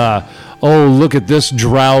of the, oh, look at this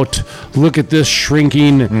drought, look at this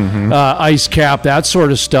shrinking ice cap, that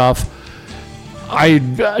sort of stuff. I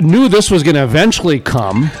knew this was going to eventually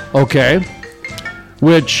come, okay,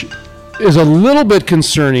 which is a little bit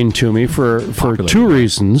concerning to me for two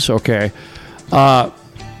reasons, okay.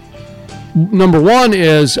 Number one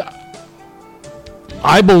is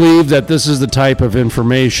I believe that this is the type of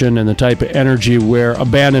information and the type of energy where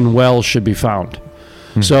abandoned wells should be found.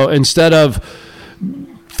 So instead of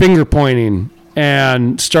finger pointing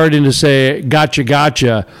and starting to say,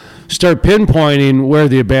 gotcha, start pinpointing where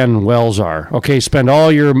the abandoned wells are. Okay, spend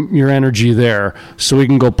all your energy there so we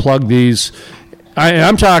can go plug these.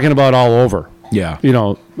 I'm talking about all over. Yeah. You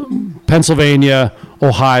know, Pennsylvania,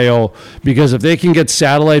 Ohio, because if they can get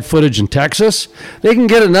satellite footage in Texas, they can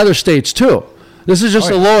get it in other states too. This is just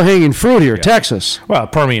a low-hanging fruit here, Texas. Well,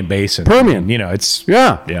 Permian Basin. Permian. You know, it's...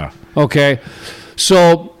 Yeah. Okay.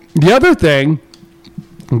 So the other thing,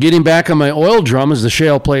 getting back on my oil drum, is the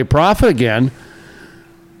shale play profit again.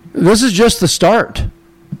 This is just the start.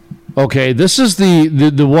 Okay, this is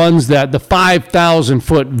the ones that the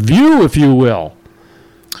 5,000-foot view, if you will.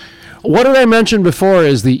 What did I mention before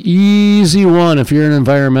is the easy one if you're an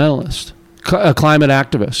environmentalist, a climate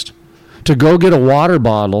activist, to go get a water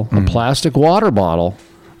bottle, a plastic water bottle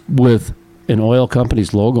with an oil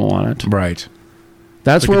company's logo on it. Right.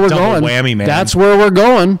 That's Like where a we're double going. whammy, man. That's where we're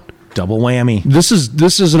going. Double whammy. This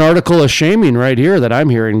is an article of shaming right here that I'm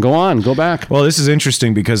hearing. Go on, go back. Well, this is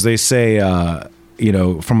interesting because they say,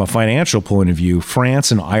 from a financial point of view,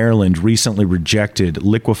 France and Ireland recently rejected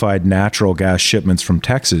liquefied natural gas shipments from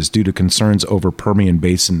Texas due to concerns over Permian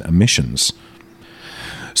Basin emissions.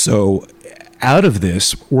 So out of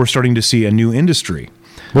this, we're starting to see a new industry.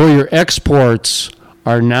 Well, your exports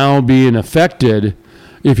are now being affected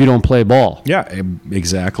if you don't play ball. Yeah,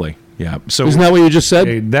 exactly. Yeah. So Isn't that what you just said?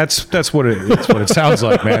 Hey, that's what it sounds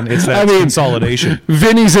like, man. It's that consolidation.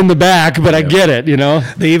 Vinny's in the back, but I get it, you know?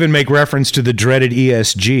 They even make reference to the dreaded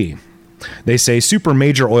ESG. They say super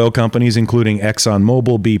major oil companies, including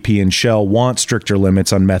ExxonMobil, BP, and Shell, want stricter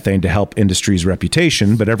limits on methane to help industry's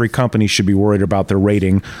reputation, but every company should be worried about their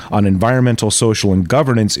rating on environmental, social, and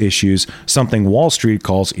governance issues, something Wall Street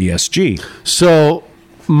calls ESG. So,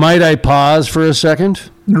 might I pause for a second?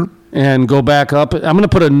 And go back up? I'm going to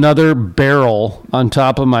put another barrel on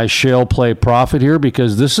top of my shale play profit here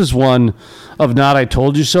because this is one of not I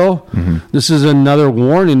told you so. This is another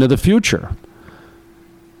warning to the future.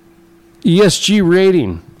 ESG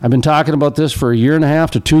rating. I've been talking about this for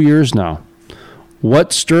 1.5 to 2 years now.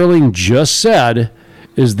 What Sterling just said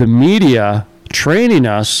is the media training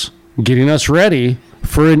us, getting us ready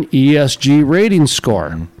for an ESG rating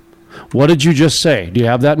score. What did you just say? Do you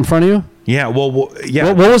have that in front of you? Yeah,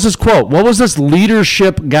 yeah. What was his quote? What was this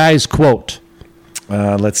leadership guy's quote?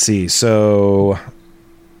 Let's see. So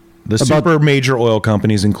the super major oil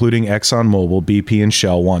companies, including ExxonMobil, BP, and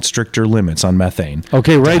Shell, want stricter limits on methane.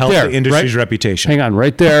 Okay, right to help there. The industry's reputation. Hang on,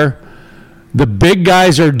 right there. The big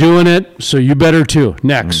guys are doing it, so you better too.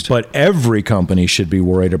 Next. But every company should be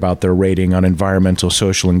worried about their rating on environmental,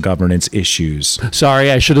 social, and governance issues.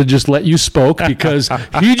 Sorry, I should have just let you spoke because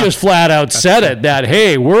he just flat out said it that,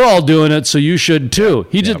 hey, we're all doing it, so you should too.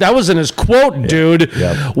 That was in his quote, dude.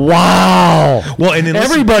 Yep. Wow. Well, and then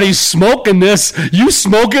everybody's smoking this. You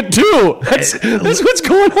smoke it too. That's what's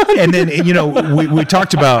going on. And then, we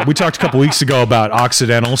talked a couple weeks ago about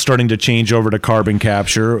Occidental starting to change over to carbon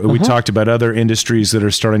capture. We talked about other industries that are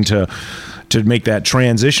starting to make that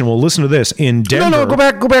transition. Well, listen to this. In Denver... No, go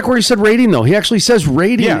back where he said rating, though. He actually says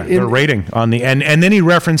rating. Yeah, they're rating on the... And then he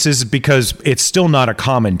references, because it's still not a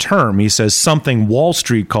common term, he says something Wall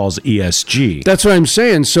Street calls ESG. That's what I'm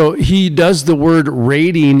saying. So he does the word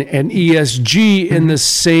rating and ESG in the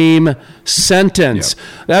same sentence.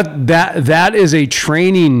 Yep. That is a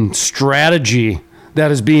training strategy that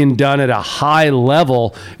is being done at a high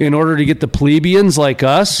level in order to get the plebeians like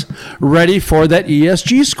us ready for that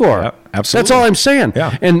ESG score. Yep, absolutely. That's all I'm saying.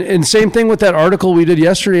 Yeah. And same thing with that article we did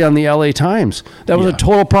yesterday on the LA Times. That was a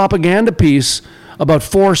total propaganda piece about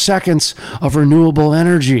 4 seconds of renewable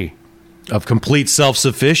energy. Of complete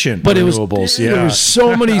self-sufficient But renewables. there were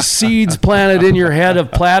so many seeds planted in your head of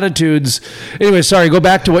platitudes. Anyway, sorry, go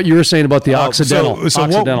back to what you were saying about the Occidental.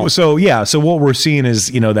 So what we're seeing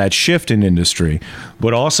is, that shift in industry,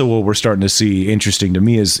 but also what we're starting to see, interesting to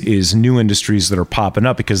me, is new industries that are popping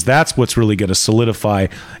up, because that's what's really going to solidify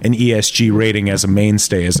an ESG rating as a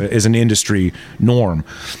mainstay, as an industry norm.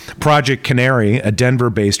 Project Canary, a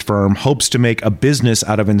Denver-based firm, hopes to make a business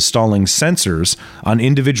out of installing sensors on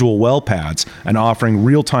individual well pads and offering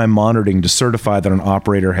real-time monitoring to certify that an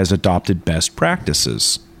operator has adopted best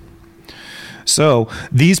practices. So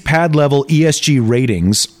these pad-level ESG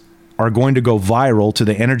ratings are going to go viral to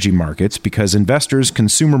the energy markets, because investors,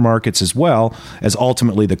 consumer markets, as well as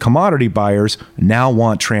ultimately the commodity buyers, now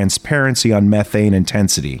want transparency on methane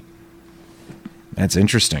intensity. That's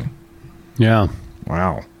interesting. Yeah.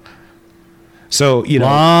 Wow. So, a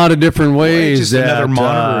lot of different ways. Just another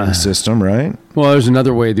monitoring system, right? Well, there's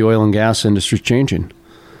another way the oil and gas industry is changing,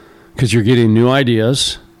 because you're getting new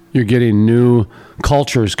ideas, you're getting new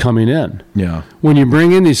cultures coming in. Yeah. When you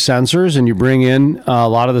bring in these sensors and you bring in a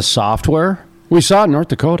lot of the software, we saw it in North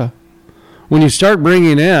Dakota. When you start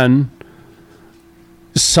bringing in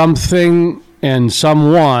something and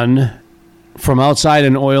someone from outside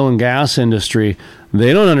an oil and gas industry,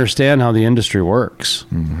 they don't understand how the industry works.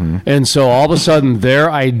 Mm-hmm. And so all of a sudden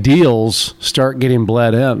their ideals start getting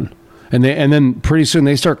bled in. And then pretty soon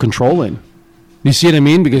they start controlling. You see what I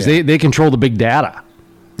mean? Because they control the big data.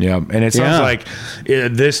 Yeah, and it sounds like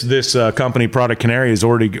this company, Project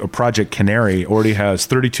Canary, already has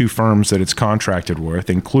 32 firms that it's contracted with,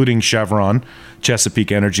 including Chevron,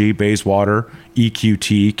 Chesapeake Energy, Bayswater,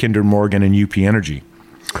 EQT, Kinder Morgan, and UP Energy.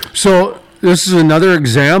 So this is another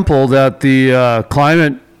example that the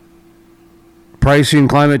climate pricing,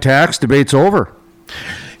 climate tax debate's over.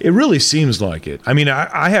 It really seems like it. I mean,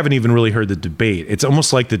 I haven't even really heard the debate. It's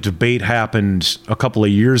almost like the debate happened a couple of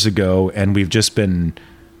years ago, and we've just been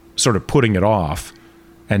sort of putting it off.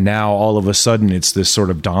 And now all of a sudden it's this sort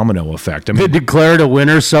of domino effect. I mean, they declared a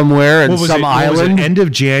winner somewhere in some island. End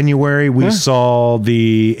of January, we saw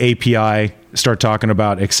the API start talking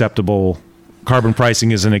about acceptable carbon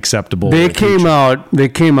pricing isn't acceptable. They came out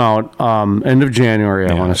end of January,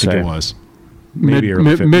 I want to say. It was.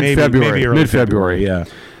 Mid-February. Yeah.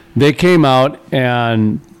 They came out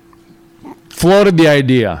and floated the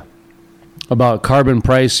idea about carbon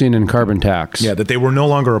pricing and carbon tax. Yeah, that they were no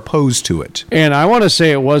longer opposed to it. And I want to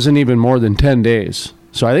say it wasn't even more than 10 days.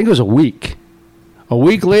 So I think it was a week. A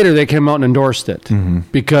week later, they came out and endorsed it. Mm-hmm.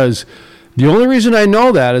 Because the only reason I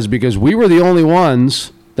know that is because we were the only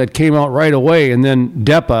ones that came out right away. And then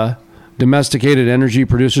DEPA, Domesticated Energy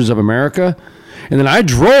Producers of America. And then I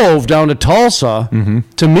drove down to Tulsa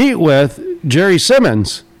to meet with Jerry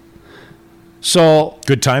Simmons. So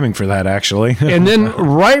good timing for that, actually. And then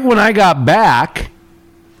right when I got back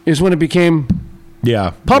is when it became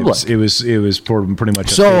public. It was pretty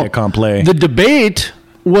much a fait accompli. The debate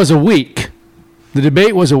was a week.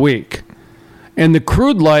 And the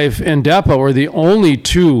Crude Life and DEPA were the only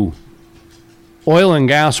two oil and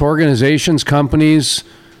gas organizations, companies,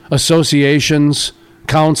 associations,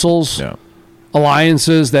 councils,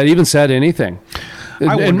 alliances that even said anything.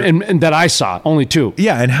 And that I saw, only two.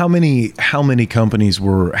 Yeah, and how many companies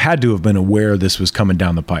had to have been aware this was coming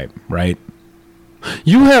down the pipe, right?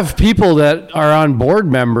 You have people that are on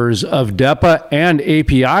board members of DEPA and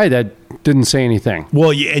API that didn't say anything. Well,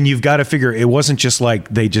 and you've got to figure it wasn't just like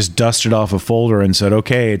they just dusted off a folder and said,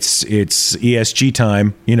 okay, it's ESG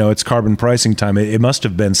time, it's carbon pricing time. It must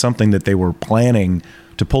have been something that they were planning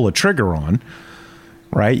to pull a trigger on.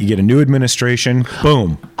 Right? You get a new administration,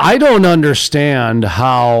 boom. I don't understand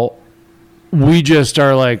how we just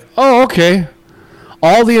are like, oh, okay.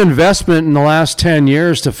 All the investment in the last 10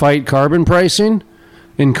 years to fight carbon pricing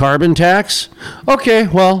and carbon tax. Okay,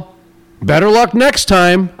 well, better luck next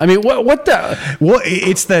time. I mean, what the? Well,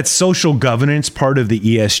 it's that social governance part of the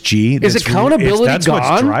ESG. Is accountability that's gone?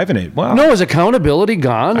 What's driving it. Wow. No, is accountability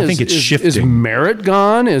gone? I think it's shifting. Is merit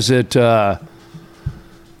gone? Is it...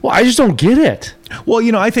 Well, I just don't get it. Well,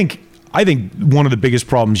 I think one of the biggest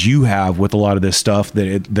problems you have with a lot of this stuff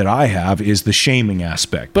that I have is the shaming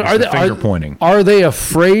aspect. But finger pointing? Are they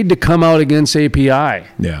afraid to come out against API?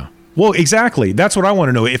 Yeah. Well, exactly. That's what I want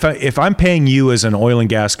to know. If I'm paying you as an oil and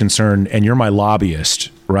gas concern and you're my lobbyist,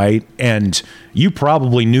 right? And you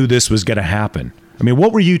probably knew this was going to happen. I mean,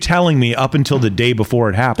 what were you telling me up until the day before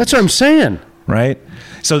it happened? That's what I'm saying. right?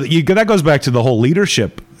 So that goes back to the whole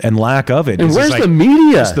leadership and lack of it. And where's the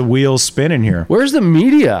media? It's the wheels spinning here. Where's the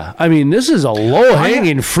media? I mean, this is a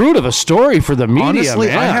low-hanging fruit of a story for the media, honestly,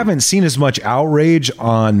 man. I haven't seen as much outrage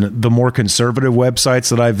on the more conservative websites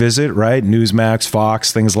that I visit, right? Newsmax,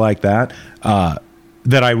 Fox, things like that,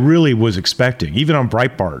 that I really was expecting. Even on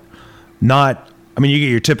Breitbart. You get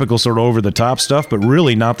your typical sort of over-the-top stuff, but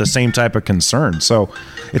really not the same type of concern. So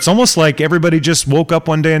it's almost like everybody just woke up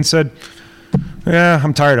one day and said, yeah,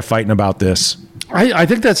 I'm tired of fighting about this. I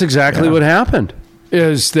think that's exactly what happened,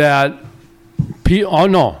 is that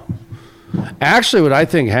actually what I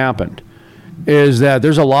think happened is that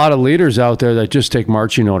there's a lot of leaders out there that just take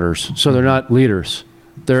marching orders. So they're not leaders.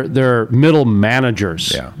 They're middle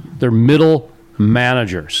managers. Yeah. They're middle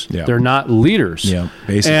managers. Yeah. They're not leaders. Yeah,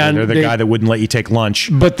 basically. And they're the guy that wouldn't let you take lunch.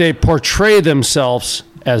 But they portray themselves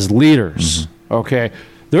as leaders. Mm-hmm. Okay.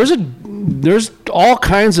 There's all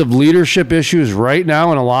kinds of leadership issues right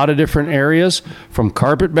now in a lot of different areas, from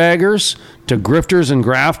carpetbaggers to grifters and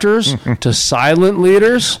grafters to silent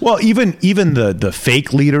leaders. Well, even the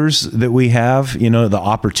fake leaders that we have, the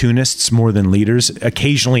opportunists more than leaders,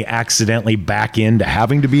 occasionally accidentally back into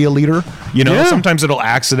having to be a leader. Sometimes it'll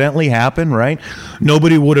accidentally happen, right?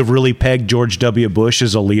 Nobody would have really pegged George W. Bush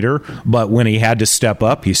as a leader, but when he had to step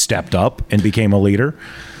up, he stepped up and became a leader.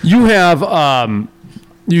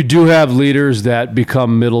 You do have leaders that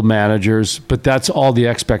become middle managers, but that's all the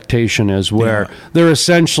expectation is, where they're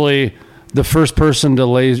essentially the first person to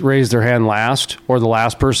raise their hand last, or the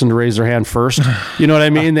last person to raise their hand first. You know what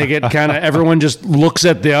I mean? They get everyone just looks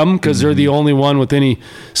at them because they're the only one with any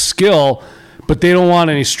skill, but they don't want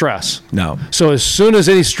any stress. No. So as soon as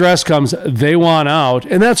any stress comes, they want out,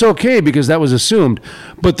 and that's okay because that was assumed.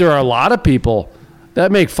 But there are a lot of people that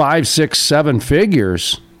make 5, 6, 7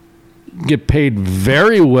 figures, get paid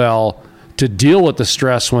very well to deal with the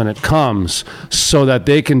stress when it comes, so that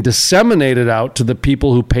they can disseminate it out to the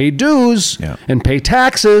people who pay dues and pay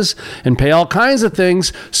taxes and pay all kinds of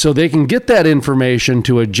things, so they can get that information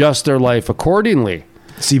to adjust their life accordingly.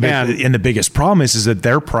 See, and the biggest problem is that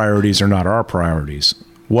their priorities are not our priorities.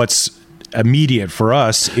 What's immediate for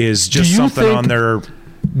us is just something on their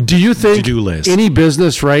to-do list. Any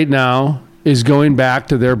business right now is going back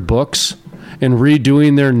to their books and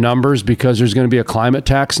redoing their numbers because there's going to be a climate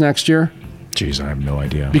tax next year? Jeez, I have no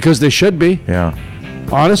idea. Because they should be. Yeah.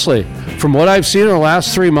 Honestly, from what I've seen in the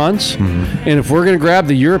last 3 months, and if we're going to grab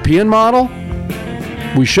the European model,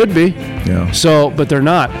 we should be. Yeah. So, but they're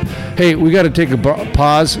not. Hey, we got to take a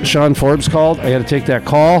pause. Sean Forbes called. I got to take that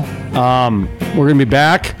call. We're going to be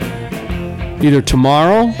back either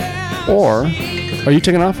tomorrow or... Are you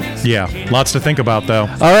taking off? Yeah. Lots to think about, though.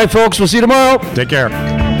 All right, folks. We'll see you tomorrow. Take care.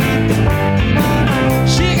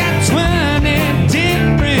 She got 20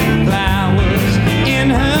 different flowers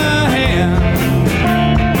in her hair.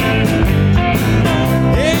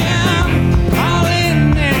 Yeah, all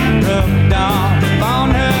in and rubbed off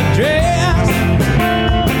on her dress.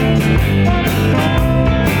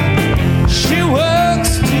 She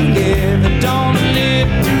works together, don't live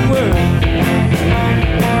to work.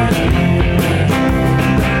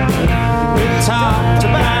 We talked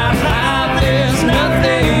about how there's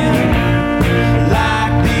nothing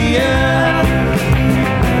like the earth,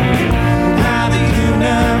 how the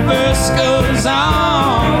universe goes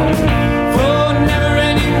on for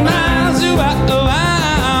never-ending miles around.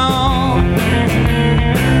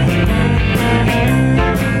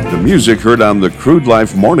 The music heard on the Crude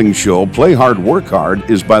Life Morning Show, Play Hard, Work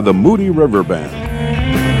Hard, is by the Moody River Band.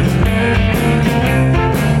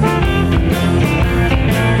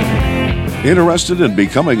 Interested in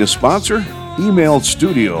becoming a sponsor? Email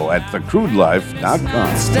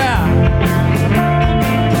studio@thecrudelife.com. Stop.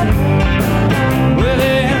 Well,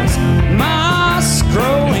 there's moss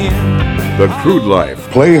growing. The Crude Life,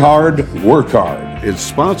 Play Hard, Work Hard, is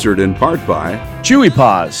sponsored in part by Chewy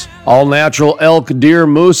Paws, all natural elk, deer,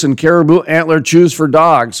 moose, and caribou antler chews for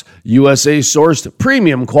dogs. USA sourced,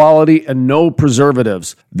 premium quality, and no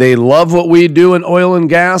preservatives. They love what we do in oil and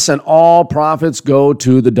gas, and all profits go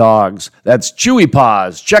to the dogs. That's Chewy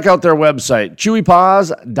Paws. Check out their website,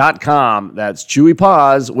 chewypaws.com. That's Chewy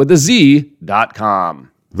Paws with a Z.com.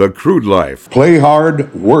 The Crude Life, Play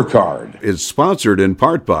Hard, Work Hard, is sponsored in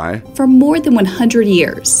part by For more than 100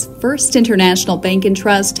 years, First International Bank and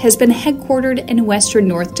Trust has been headquartered in western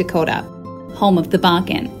North Dakota, home of the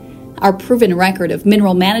Bakken. Our proven record of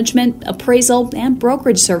mineral management, appraisal, and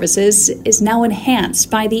brokerage services is now enhanced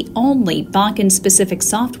by the only Bakken-specific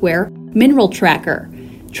software, Mineral Tracker.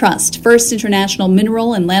 Trust First International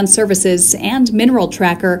Mineral and Land Services and Mineral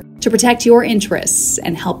Tracker to protect your interests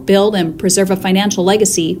and help build and preserve a financial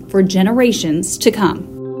legacy for generations to come.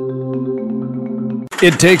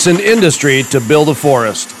 It takes an industry to build a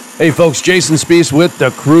forest. Hey folks, Jason Spees with The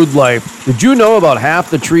Crude Life. Did you know about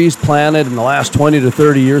half the trees planted in the last 20 to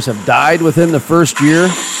 30 years have died within the first year?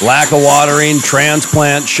 Lack of watering,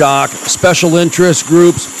 transplant shock, special interest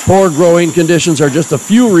groups, poor growing conditions are just a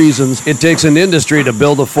few reasons it takes an industry to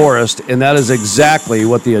build a forest, and that is exactly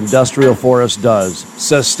what the industrial forest does.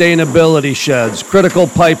 Sustainability sheds, critical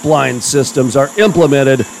pipeline systems are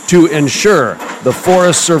implemented to ensure the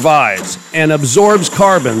forest survives and absorbs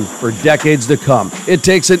carbon for decades to come. It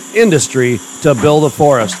takes an industry to build a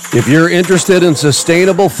forest. If you're interested in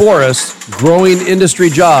sustainable forests, growing industry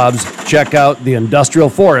jobs, check out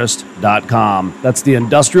theindustrialforest.com. That's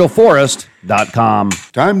theindustrialforest.com.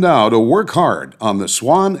 Time now to work hard on the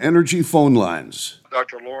Swan Energy phone lines.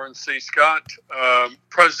 Dr. Lawrence C. Scott,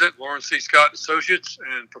 President, Lawrence C. Scott Associates,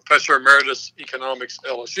 and Professor Emeritus Economics,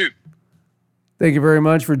 LSU. Thank you very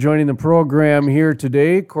much for joining the program here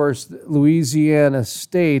today. Of course, Louisiana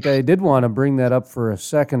State, I did want to bring that up for a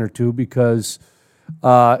second or two because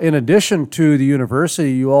in addition to the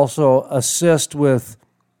university, you also assist with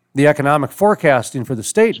the economic forecasting for the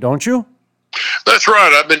state, don't you? That's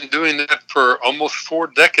right. I've been doing that for almost 4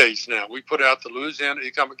 decades now. We put out the Louisiana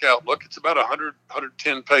Economic Outlook. It's about a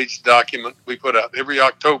 110-page document we put out every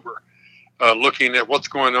October looking at what's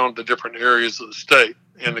going on in the different areas of the state.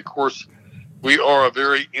 And, of course, we are a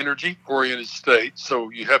very energy-oriented state,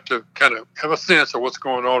 so you have to kind of have a sense of what's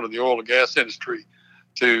going on in the oil and gas industry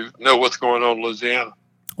to know what's going on in Louisiana.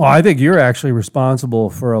 Well, I think you're actually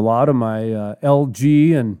responsible for a lot of my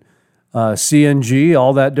LG and CNG,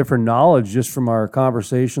 all that different knowledge just from our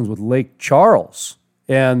conversations with Lake Charles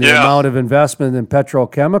and the amount of investment in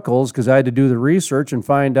petrochemicals, because I had to do the research and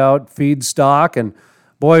find out feedstock. And,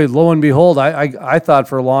 boy, lo and behold, I thought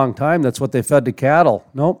for a long time that's what they fed to cattle.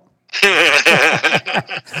 Nope.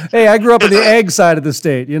 Hey, I grew up in the egg side of the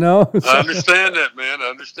state, you know? I understand that, man. I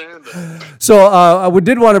understand that. So I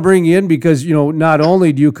did want to bring you in because, you know, not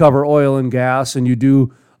only do you cover oil and gas and you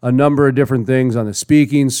do a number of different things on the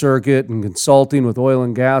speaking circuit and consulting with oil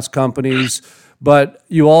and gas companies, but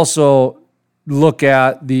you also look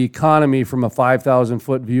at the economy from a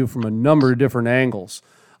 5,000-foot view from a number of different angles.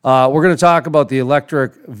 We're going to talk about the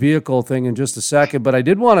electric vehicle thing in just a second, but I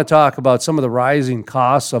did want to talk about some of the rising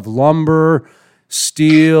costs of lumber,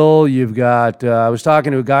 steel. You've got, I was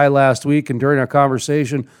talking to a guy last week, and during our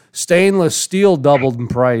conversation, stainless steel doubled in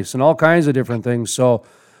price and all kinds of different things. So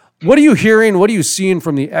what are you hearing? What are you seeing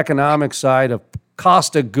from the economic side of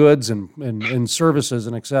cost of goods and services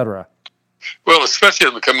and et cetera? Well, especially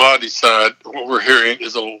on the commodity side, what we're hearing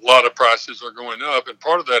is a lot of prices are going up, and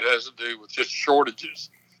part of that has to do with just shortages.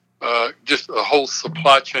 Just the whole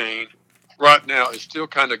supply chain right now is still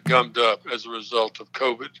kind of gummed up as a result of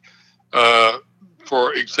COVID.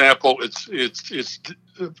 For example, it's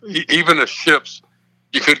even if ships,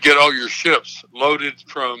 you could get all your ships loaded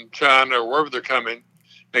from China or wherever they're coming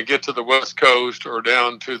and get to the West Coast or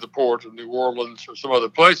down to the port of New Orleans or some other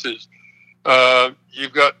places.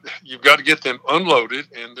 You've got to get them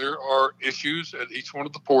unloaded, and there are issues at each one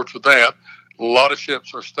of the ports with that. A lot of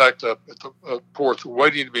ships are stacked up at the ports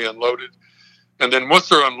waiting to be unloaded, and then once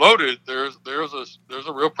they're unloaded, there's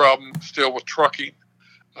a real problem still with trucking.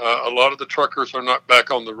 A lot of the truckers are not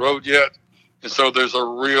back on the road yet, and so there's a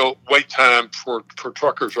real wait time for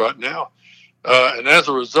truckers right now. And as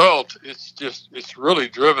a result, it's really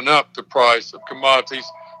driven up the price of commodities,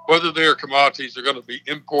 whether they are commodities that are going to be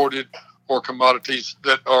imported or commodities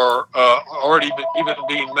that are already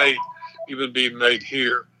even being made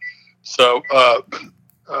here. So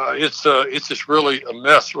it's just really a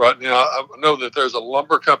mess right now. I know that there's a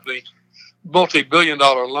lumber company,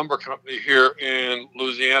 multi-billion-dollar lumber company here in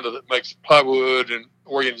Louisiana that makes plywood and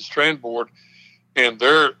oriented strand board, and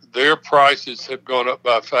their prices have gone up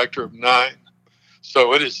by a factor of 9.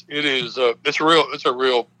 So it's a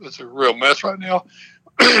real mess right now.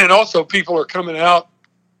 And also people are coming out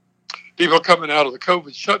of the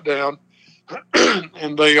COVID shutdown,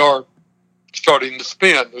 and they are starting to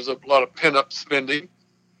spend. There's a lot of pent-up spending.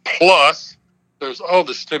 Plus, there's all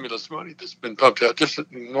the stimulus money that's been pumped out, just an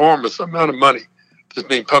enormous amount of money that's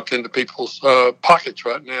being pumped into people's pockets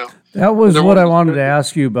right now. That was what I wanted to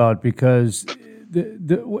ask you about, because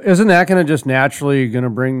isn't that going to just naturally going to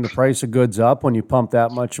bring the price of goods up when you pump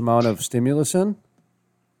that much amount of stimulus in?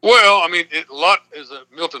 Well, I mean, as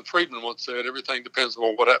Milton Friedman once said, everything depends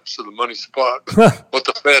on what happens to the money supply, what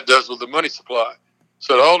the Fed does with the money supply.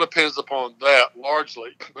 So it all depends upon that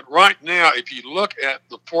largely. But right now, if you look at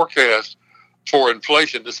the forecast for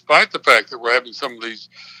inflation, despite the fact that we're having some of these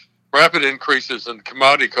rapid increases in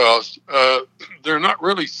commodity costs, they're not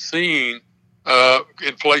really seeing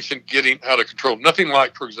inflation getting out of control. Nothing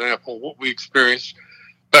like, for example, what we experienced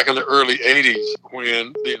back in the early 80s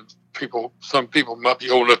when some people might be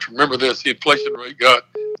old enough to remember this, the inflation rate got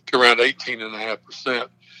to around 18.5%.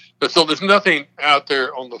 But so there's nothing out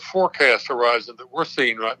there on the forecast horizon that we're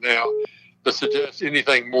seeing right now that suggests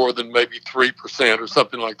anything more than maybe 3% or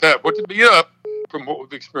something like that, which would be up from what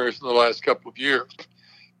we've experienced in the last couple of years.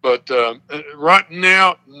 But right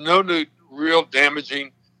now, no new real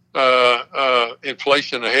damaging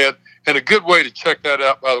inflation ahead. And a good way to check that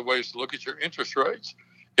out, by the way, is to look at your interest rates.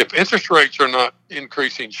 If interest rates are not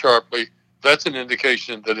increasing sharply, that's an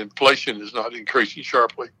indication that inflation is not increasing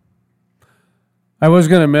sharply. I was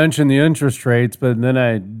going to mention the interest rates, but then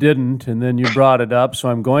I didn't, and then you brought it up, so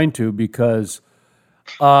I'm going to because,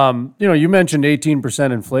 you mentioned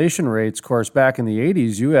 18% inflation rates. Of course, back in the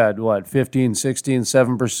 80s, you had, 15, 16,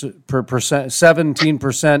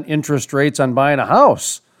 17% interest rates on buying a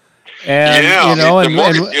house. And,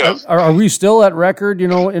 are we still at record,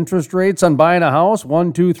 interest rates on buying a house,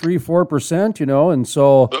 1, 2, 3, 4%, and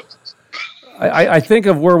so I think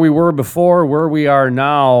of where we were before, where we are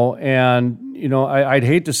now, and, I'd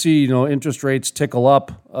hate to see, interest rates tickle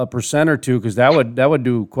up 1% or 2%, because that would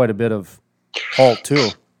do quite a bit of halt too.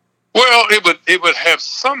 Well, it would have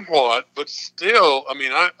somewhat, but still,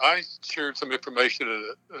 I shared some information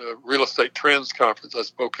at a real estate trends conference I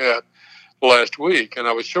spoke at last week, and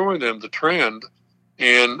I was showing them the trend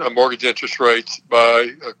in mortgage interest rates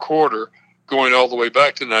by a quarter going all the way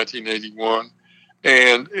back to 1981.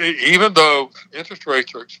 And even though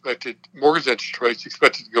mortgage interest rates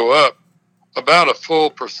expected to go up about a full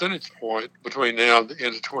percentage point between now and the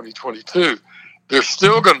end of 2022, they're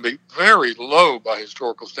still going to be very low by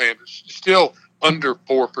historical standards, still under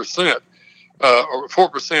 4%, or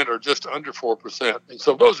 4% or just under 4%. And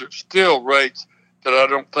so those are still rates that I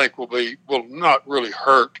don't think will not really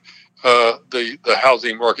hurt the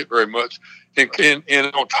housing market very much.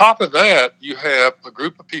 And on top of that, you have a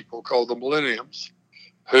group of people called the millennials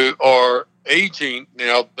who are aging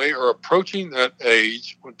now. They are approaching that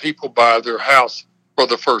age when people buy their house for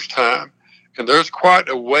the first time. And there's quite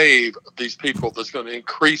a wave of these people that's going to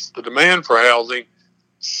increase the demand for housing,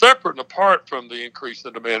 separate and apart from the increase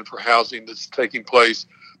in demand for housing that's taking place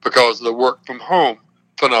because of the work from home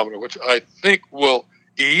phenomena, which I think will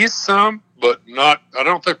ease some, but not. I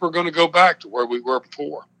don't think we're going to go back to where we were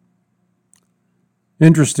before.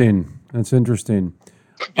 Interesting. That's interesting.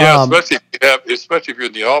 Yeah, especially if you're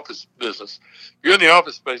in the office business. If you're in the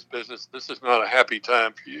office-based business, this is not a happy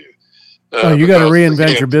time for you. You got to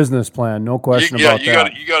reinvent your business plan. No question about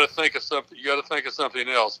that. You got to think of something. You got to think of something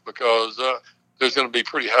else because there's going to be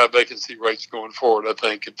pretty high vacancy rates going forward. I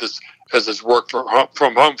think as this work from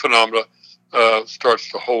home phenomena starts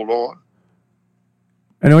to hold on.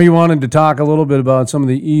 I know you wanted to talk a little bit about some of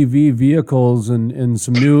the EV vehicles and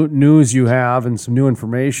some new news you have and some new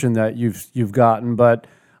information that you've gotten, but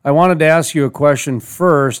I wanted to ask you a question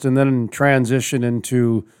first and then transition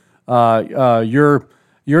into your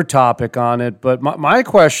topic on it. But my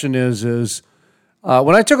question is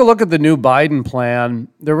when I took a look at the new Biden plan,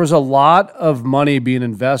 there was a lot of money being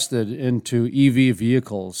invested into EV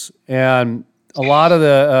vehicles, and a lot of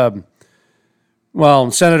the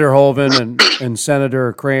Senator Hoeven and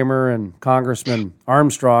Senator Kramer and Congressman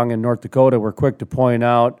Armstrong in North Dakota were quick to point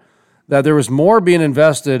out that there was more being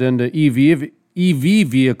invested into EV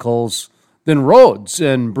vehicles than roads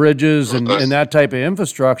and bridges and that type of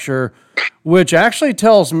infrastructure, which actually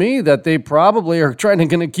tells me that they probably are going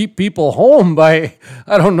to keep people home by,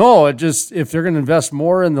 I don't know, if they're going to invest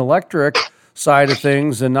more in the electric side of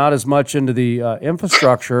things and not as much into the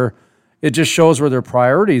infrastructure, it just shows where their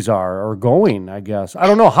priorities are going, I guess. I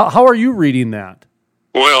don't know. How are you reading that?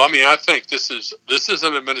 Well, I think this is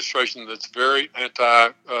an administration that's very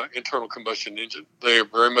anti-internal combustion engine. They are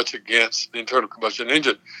very much against the internal combustion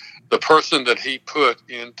engine. The person that he put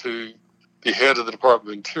into the head of the Department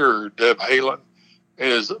of Interior, Deb Haaland,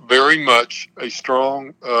 is very much a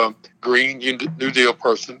strong Green New Deal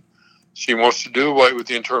person. She wants to do away with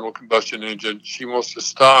the internal combustion engine. She wants to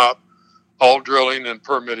stop all drilling and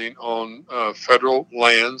permitting on federal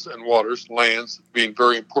lands and waters, lands being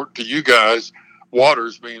very important to you guys,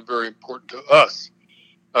 waters being very important to us.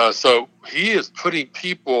 So he is putting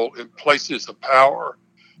people in places of power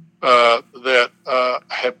that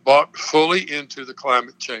have bought fully into the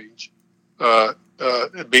climate change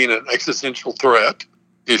being an existential threat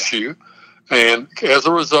issue. And as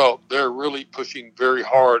a result, they're really pushing very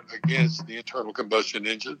hard against the internal combustion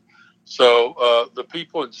engine. So the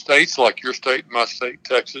people in states like your state, my state,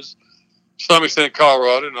 Texas, to some extent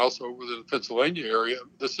Colorado, and also within the Pennsylvania area,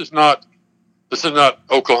 this is not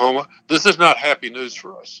Oklahoma. This is not happy news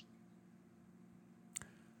for us.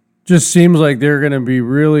 Just seems like they're going to be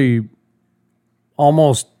really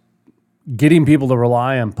almost getting people to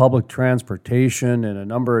rely on public transportation and a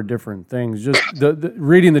number of different things. Just the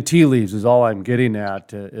reading the tea leaves is all I'm getting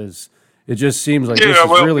at. Is it just seems like this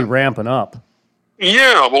is really ramping up.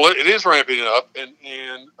 Yeah, well, it is ramping up,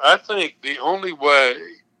 and I think the only way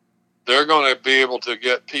they're going to be able to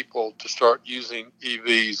get people to start using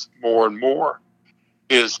EVs more and more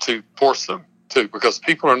is to force them to, because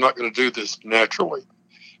people are not going to do this naturally.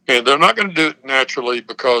 And they're not going to do it naturally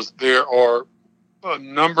because there are a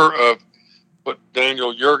number of what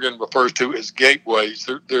Daniel Yergin refers to as gateways.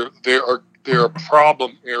 There are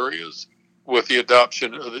problem areas with the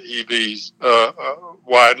adoption of the EVs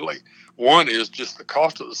widely. One is just the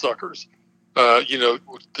cost of the suckers. I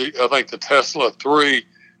think the Tesla 3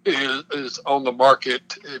 is on the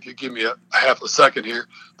market. If you give me a half a second here,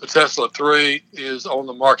 the Tesla 3 is on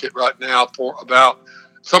the market right now for about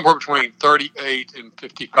somewhere between $38,000 and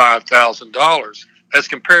 $55,000, as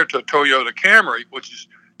compared to a Toyota Camry, which is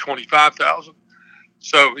 $25,000.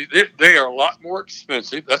 So they are a lot more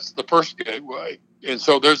expensive. That's the first gateway. And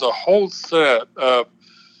so there's a whole set of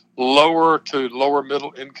lower to lower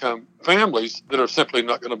middle income families that are simply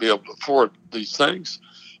not going to be able to afford these things.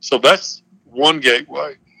 So that's one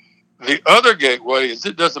gateway. The other gateway is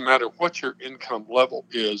it doesn't matter what your income level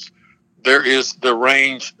is, there is the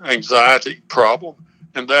range anxiety problem.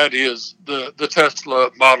 And that is the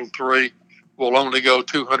Tesla Model 3 will only go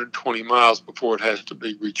 220 miles before it has to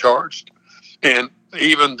be recharged. And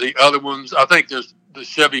even the other ones, I think there's the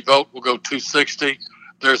Chevy Volt will go 260.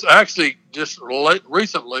 There's actually just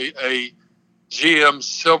recently a GM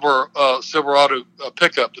Silverado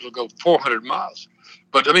pickup that'll go 400 miles.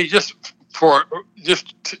 But I mean, just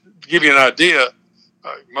to give you an idea,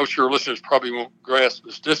 most of your listeners probably won't grasp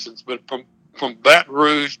this distance, but from Baton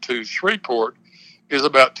Rouge to Shreveport is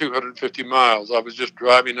about 250 miles. I was just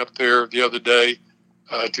driving up there the other day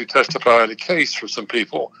to testify in a case for some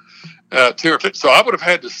people. So I would have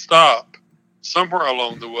had to stop somewhere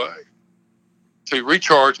along the way to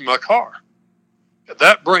recharge my car.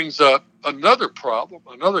 That brings up another problem,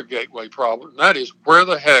 another gateway problem, and that is where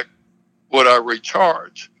the heck would I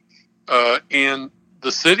recharge? In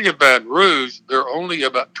the city of Baton Rouge, there are only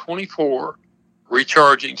about 24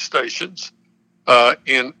 recharging stations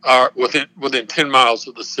within 10 miles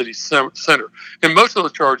of the city center. And most of the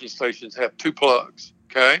charging stations have two plugs,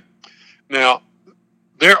 okay? Now,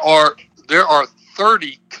 there are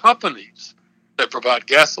 30 companies that provide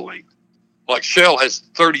gasoline. Like Shell has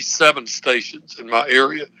 37 stations in my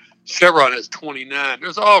area. Chevron has 29.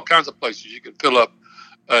 There's all kinds of places you can fill up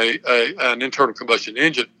an internal combustion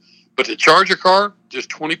engine. But to charge your car, just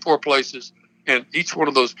 24 places, and each one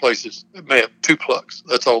of those places may have two plugs.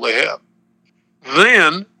 That's all they have.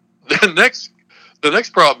 Then the next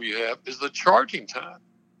problem you have is the charging time.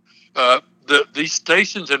 These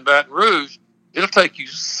stations in Baton Rouge, it'll take you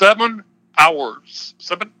 7 hours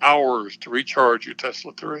to recharge your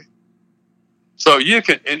Tesla 3. So you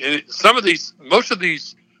can, and most of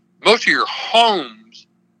your homes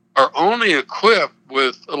are only equipped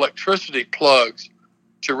with electricity plugs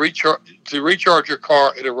to recharge your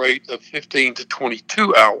car at a rate of 15 to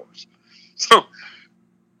 22 hours. So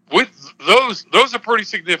with those are pretty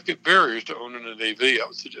significant barriers to owning an EV, I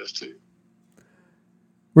would suggest to you.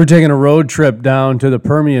 We're taking a road trip down to the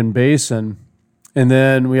Permian Basin, and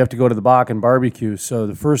then we have to go to the Bakken barbecue. So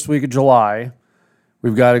the first week of July,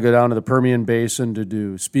 we've got to go down to the Permian Basin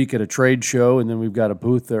to speak at a trade show, and then we've got a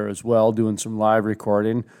booth there as well, doing some live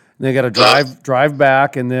recording. And they got to drive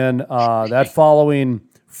back, and then that following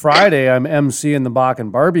Friday, I'm emceeing the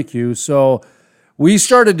Bakken barbecue. So we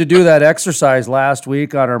started to do that exercise last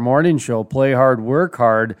week on our morning show, Play Hard, Work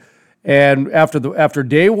Hard. And after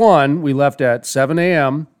day one, we left at 7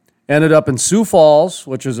 a.m., ended up in Sioux Falls,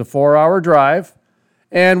 which is a 4-hour drive.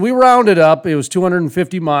 And we rounded up. It was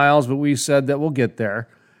 250 miles, but we said that we'll get there.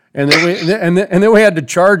 And then we had to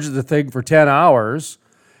charge the thing for 10 hours.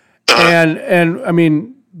 And I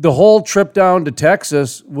mean, the whole trip down to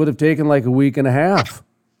Texas would have taken like a week and a half.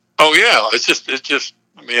 Oh yeah, it's just.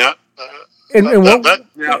 I mean,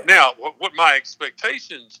 now what my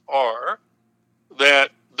expectations are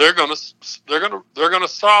that they're going to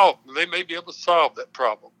solve. They may be able to solve that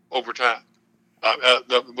problem over time.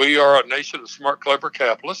 We are a nation of smart, clever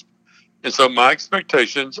capitalists, and so my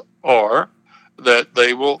expectations are that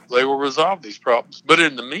they will resolve these problems. But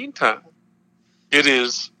in the meantime, it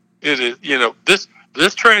is this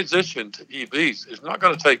transition to EVs is not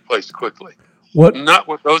going to take place quickly. What? Not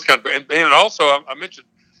with those kind of, and also I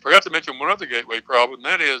forgot to mention one other gateway problem. And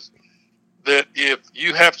that is that if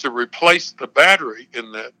you have to replace the battery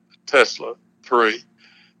in that Tesla 3,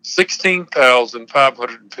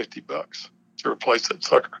 $16,550 to replace that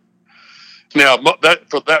sucker. Now,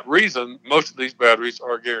 for that reason, most of these batteries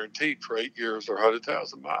are guaranteed for 8 years or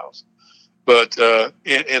 100,000 miles. But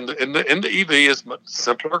in the EV is much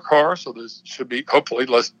simpler car, so there should be hopefully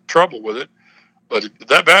less trouble with it. But if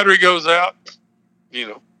that battery goes out,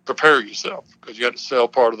 prepare yourself, because you have to sell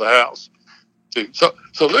part of the house too. So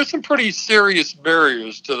there's some pretty serious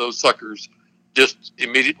barriers to those suckers just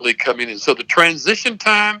immediately coming in. So the transition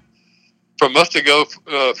time from us to go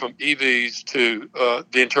from EVs to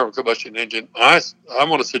the internal combustion engine, I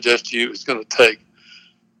want to suggest to you it's going to take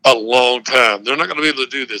a long time. They're not going to be able to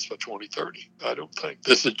do this by 2030. I don't think.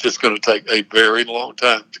 This is just going to take a very long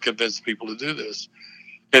time to convince people to do this.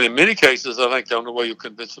 And in many cases, I think the only way you'll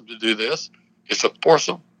convince them to do this is to force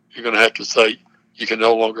them. You're going to have to say you can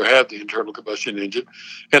no longer have the internal combustion engine.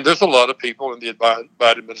 And there's a lot of people in the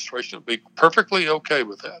Biden administration will be perfectly okay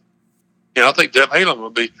with that. And I think Deb Haaland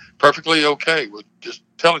would be perfectly okay with just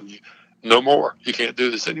telling you, no more. You can't do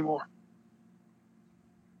this anymore.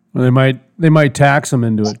 Well, they might tax them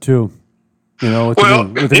into it too. With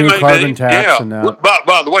the new carbon tax and that.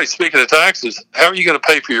 By the way, speaking of taxes, how are you going to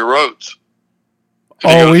pay for your roads?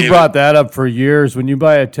 We brought that up for years. When you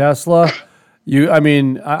buy a Tesla,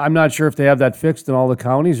 I'm not sure if they have that fixed in all the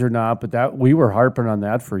counties or not, but we were harping on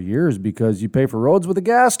that for years because you pay for roads with a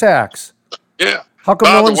gas tax. Yeah. How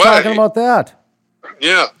come no one's talking about that?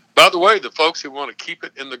 Yeah. By the way, the folks who want to keep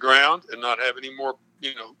it in the ground and not have any more,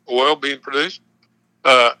 oil being produced,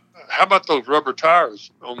 how about those rubber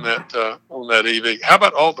tires on that EV? How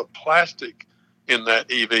about all the plastic in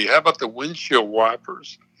that EV? How about the windshield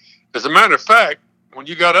wipers? As a matter of fact, when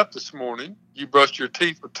you got up this morning, you brushed your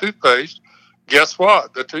teeth with toothpaste. Guess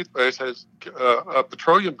what? The toothpaste has a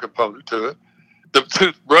petroleum component to it. The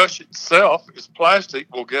toothbrush itself is plastic.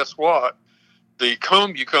 Well, guess what? The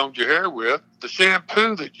comb you combed your hair with, the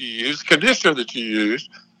shampoo that you use, conditioner that you use,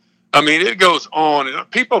 it goes on. And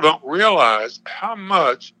people don't realize how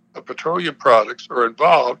much of petroleum products are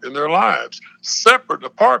involved in their lives, separate and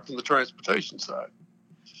apart from the transportation side.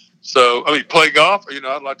 So, play golf.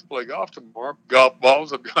 I'd like to play golf tomorrow. Golf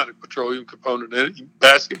balls have got a petroleum component in it.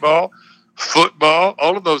 Basketball, football,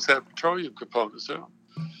 all of those have petroleum components in them.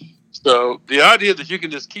 So the idea that you can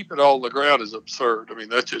just keep it all on the ground is absurd.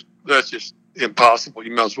 That's just impossible.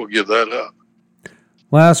 You might as well give that up.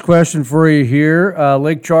 Last question for you here.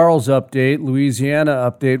 Lake Charles update,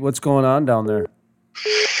 Louisiana update. What's going on down there?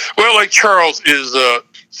 Well, Lake Charles is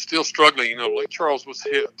still struggling. Lake Charles was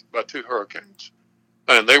hit by 2 hurricanes,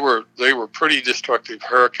 and they were pretty destructive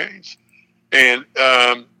hurricanes. And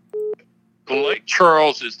Lake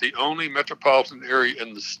Charles is the only metropolitan area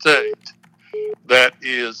in the state that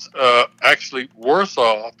is actually worse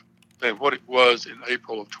off than what it was in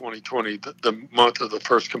April of 2020, the month of the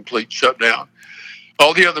first complete shutdown.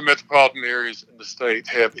 All the other metropolitan areas in the state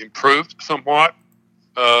have improved somewhat.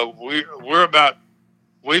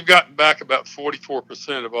 We've gotten back about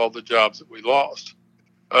 44% of all the jobs that we lost.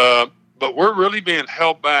 But we're really being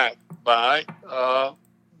held back by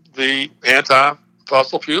the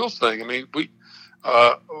anti-fossil fuels thing. We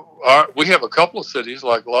have a couple of cities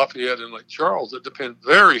like Lafayette and Lake Charles that depend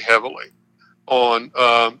very heavily on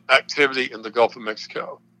activity in the Gulf of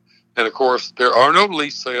Mexico. And of course, there are no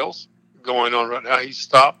lease sales going on right now. He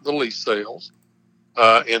stopped the lease sales,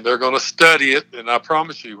 and they're going to study it. And I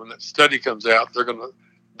promise you, when that study comes out, they're going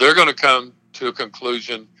to come to a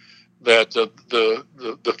conclusion that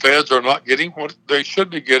the feds are not getting what they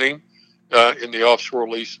should be getting in the offshore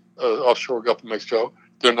Gulf of Mexico.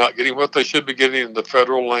 They're not getting what they should be getting in the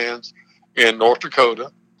federal lands in North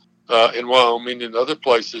Dakota, in Wyoming, and other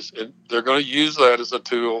places. And they're going to use that as a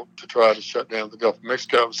tool to try to shut down the Gulf of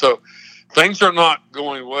Mexico. So things are not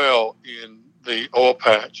going well in the oil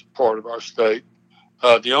patch part of our state.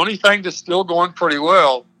 The only thing that's still going pretty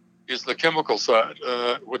well is the chemical side,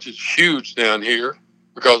 which is huge down here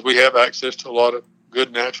because we have access to a lot of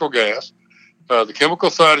good natural gas. The chemical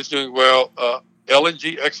side is doing well.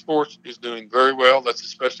 LNG exports is doing very well. That's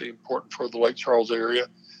especially important for the Lake Charles area.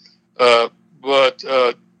 But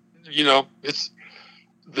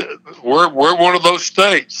we're one of those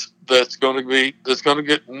states that's going to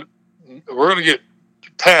get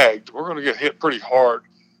tagged. We're going to get hit pretty hard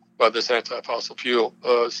by this anti-fossil fuel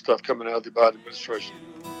stuff coming out of the Biden administration.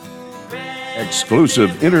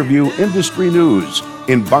 Exclusive interview, industry news,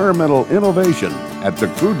 environmental innovation at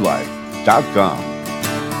thecrudelife.com.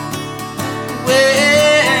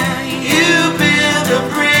 Well, you build a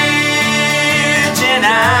bridge and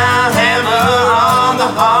I'll hammer on the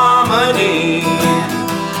harmony.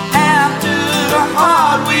 After a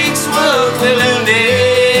hard week's work, we'll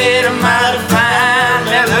need a mighty fine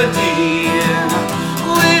melody.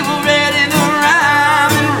 We were ready to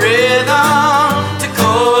rhyme and rhythm, to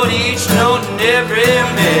chord each note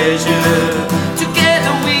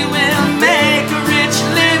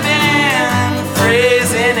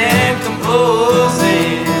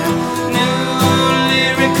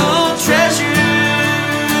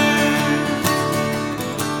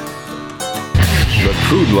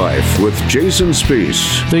with Jason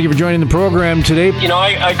Spees. Thank you for joining the program today. You know,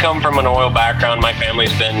 I come from an oil background. My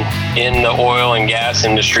family's been in the oil and gas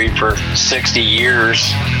industry for 60 years.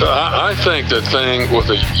 I think the thing with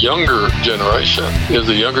the younger generation is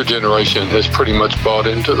the younger generation has pretty much bought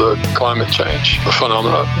into the climate change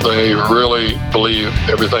phenomena. They really believe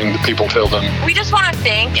everything that people tell them. We just want to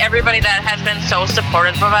thank everybody that has been so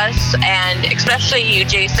supportive of us, and especially you,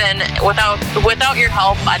 Jason. Without your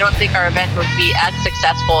help, I don't think our event would be as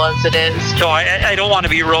successful as it is. So I don't want to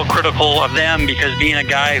be real critical of them, because being a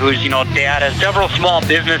guy who's, dad has several small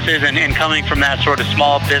businesses and coming from that sort of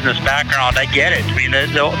small business background, I get it. I mean,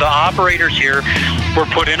 the operators here were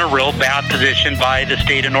put in a real bad position by the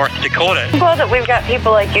state of North Dakota. I'm glad that we've got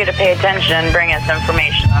people like you to pay attention and bring us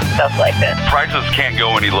information on stuff like this. Prices can't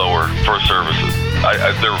go any lower for services.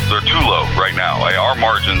 They're too low right now. Our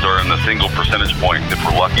margins are in the single percentage point if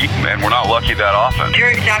we're lucky, and we're not lucky that often.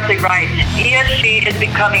 You're exactly right. ESG is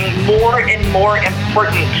becoming more and more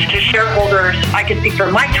important to shareholders. I can speak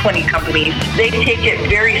for my 20 companies. They take it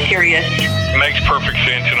very serious. It makes perfect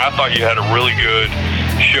sense, and I thought you had a really good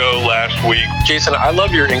show last week. Jason, I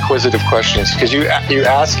love your inquisitive questions, because you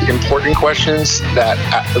ask important questions that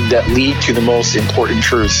lead to the most important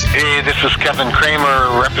truths. Hey, this is Kevin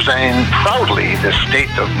Kramer, representing proudly the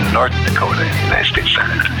state of North Dakota in the United States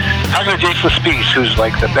Senate. Talking to Jason Spees, who's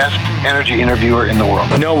like the best energy interviewer in the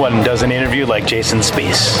world. No one does an interview like Jason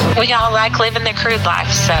Spees. We all like living the crude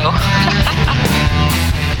life, so.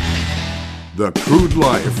 The Crude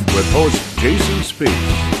Life with host Jason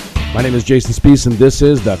Spees. My name is Jason Spees, and this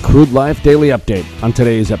is the Crude Life Daily Update. On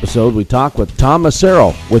today's episode, we talk with Tom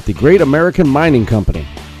Massaro with the Great American Mining Company.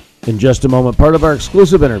 In just a moment, part of our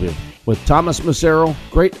exclusive interview with Thomas Massaro,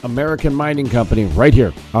 Great American Mining Company, right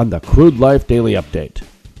here on the Crude Life Daily Update.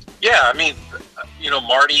 Yeah, I mean,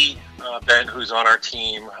 Marty Ben, who's on our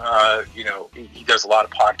team, he does a lot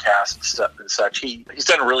of podcasts and stuff and such. He's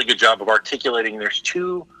done a really good job of articulating there's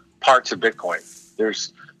two parts of Bitcoin.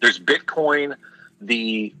 There's Bitcoin,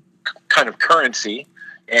 the kind of currency,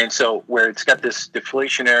 and so where it's got this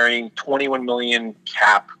deflationary 21 million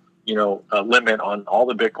cap, limit on all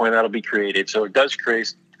the Bitcoin that'll be created. So it does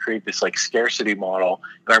create this like scarcity model.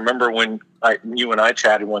 And I remember when you and I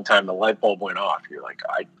chatted one time, the light bulb went off. You're like,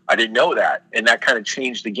 I didn't know that. And that kind of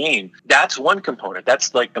changed the game. That's one component.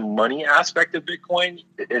 That's like the money aspect of Bitcoin,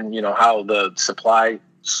 and how the supply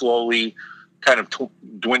slowly kind of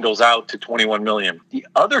dwindles out to 21 million. The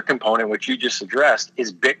other component, which you just addressed,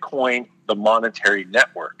 is Bitcoin, the monetary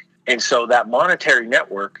network. And so that monetary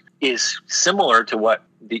network is similar to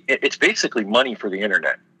it's basically money for the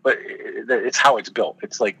internet, but it's how it's built.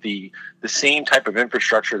 It's like the same type of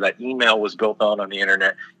infrastructure that email was built on the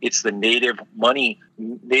internet. It's the native money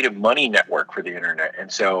network for the internet.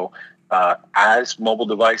 And so as mobile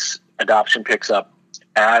device adoption picks up,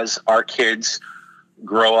 as our kids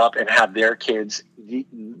grow up and have their kids,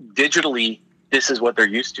 digitally, this is what they're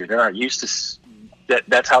used to. They're not used to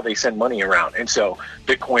that's how they send money around. And so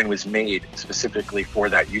Bitcoin was made specifically for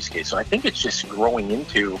that use case. So I think it's just growing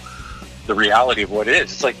into the reality of what it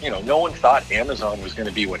is. It's like, no one thought Amazon was going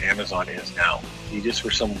to be what Amazon is now. You just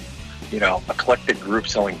were some, eclectic group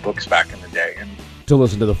selling books back in the day. And to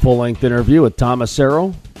listen to the full-length interview with Tom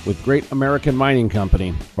Massaro with Great American Mining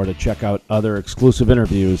Company, or to check out other exclusive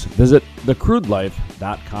interviews, visit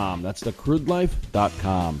thecrudelife.com. That's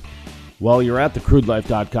thecrudelife.com. While you're at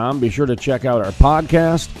thecrudelife.com, be sure to check out our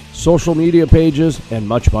podcast, social media pages, and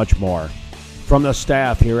much, much more. From the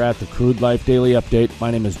staff here at the Crude Life Daily Update,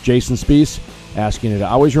 my name is Jason Spees, asking you to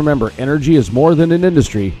always remember energy is more than an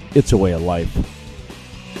industry, it's a way of life.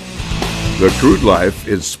 The Crude Life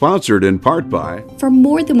is sponsored in part by... For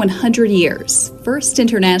more than 100 years, First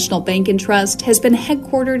International Bank and Trust has been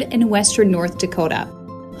headquartered in western North Dakota,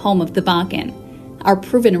 home of the Bakken. Our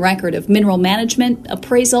proven record of mineral management,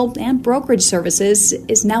 appraisal, and brokerage services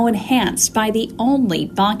is now enhanced by the only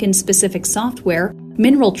Bakken-specific software,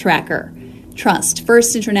 Mineral Tracker. Trust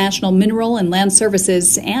First International Mineral and Land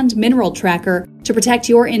Services and Mineral Tracker to protect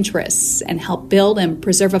your interests and help build and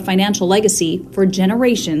preserve a financial legacy for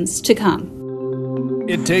generations to come.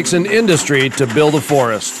 It takes an industry to build a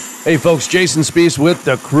forest. Hey folks, Jason Spees with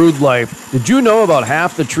The Crude Life. Did you know about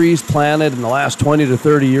half the trees planted in the last 20 to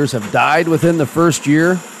 30 years have died within the first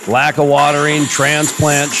year? Lack of watering,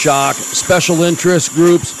 transplant shock, special interest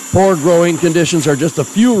groups, poor growing conditions are just a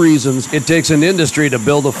few reasons it takes an industry to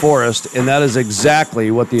build a forest, and that is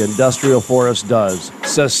exactly what the industrial forest does.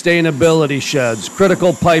 Sustainability sheds,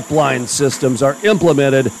 critical pipeline systems are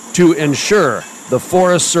implemented to ensure The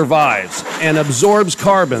forest survives and absorbs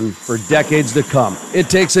carbon for decades to come. It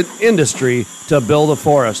takes an industry to build a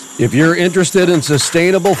forest. If you're interested in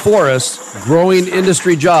sustainable forests, growing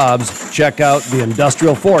industry jobs, check out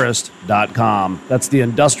theindustrialforest.com. That's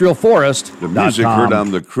theindustrialforest.com. The music heard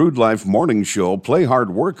on the Crude Life Morning Show, Play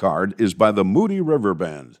Hard, Work Hard, is by the Moody River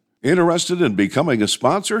Band. Interested in becoming a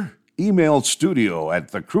sponsor? Email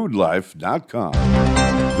studio@thecrudelife.com.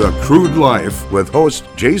 The Crude Life with host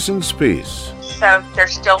Jason Spees. So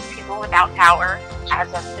there's still people without power as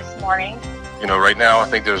of this morning. You know, right now I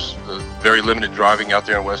think there's very limited driving out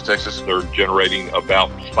there in West Texas. They're generating about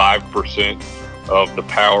 5% of the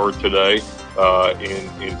power today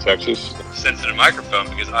in Texas. Sensitive microphone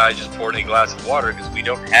because I just poured in a glass of water because we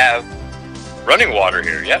don't have running water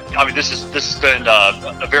here yet. I mean, this has been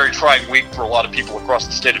a very trying week for a lot of people across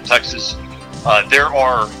the state of Texas. There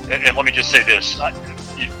are, and let me just say this,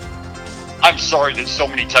 I'm sorry that so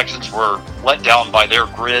many Texans were let down by their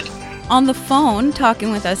grid. On the phone, talking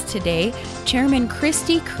with us today, Chairman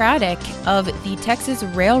Christy Craddock of the Texas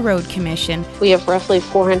Railroad Commission. We have roughly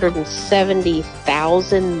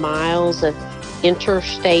 470,000 miles of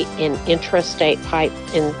interstate and intrastate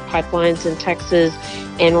pipelines in Texas,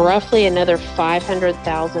 and roughly another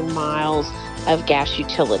 500,000 miles of gas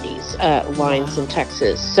utilities lines in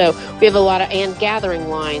Texas. So we have a lot of, and gathering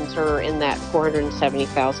lines are in that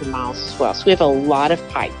 470,000 miles as well. So we have a lot of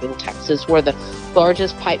pipe in Texas. We're the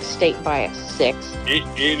largest pipe state by a sixth. It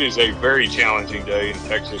is a very challenging day in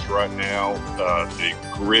Texas right now. The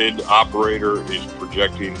grid operator is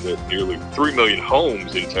projecting that nearly 3 million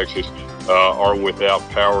homes in Texas are without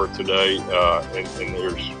power today, and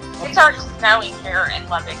there's... It's already snowing here in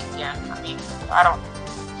Lubbock again. I mean,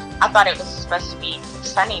 I thought it was supposed to be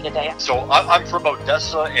sunny today. So I'm from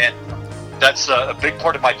Odessa, and that's a big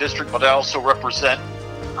part of my district, but I also represent,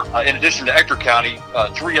 in addition to Ector County,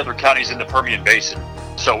 3 other counties in the Permian Basin.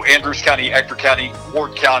 So Andrews County, Ector County,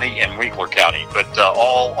 Ward County, and Winkler County, but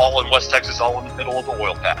all in West Texas, all in the middle of the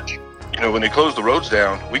oil patch. You know, when they close the roads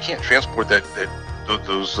down, we can't transport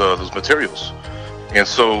those materials, and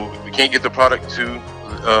so we can't get the product to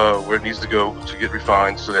where it needs to go to get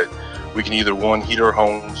refined, so that we can either, 1, heat our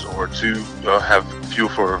homes, or 2, have fuel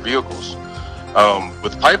for our vehicles.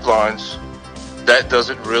 With pipelines, that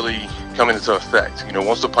doesn't really come into effect. You know,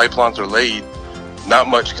 once the pipelines are laid, not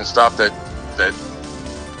much can stop that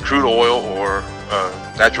crude oil or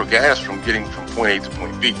natural gas from getting from point A to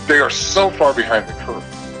point B. They are so far behind the curve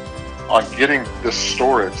on getting this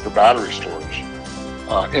storage, the battery storage,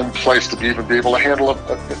 in place to even be able to handle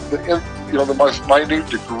the most minute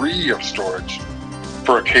degree of storage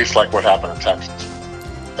for a case like what happened in Texas.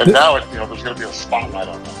 And now there's going to be a spotlight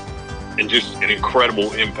on that. And just an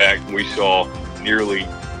incredible impact. We saw nearly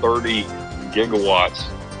 30 gigawatts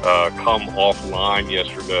come offline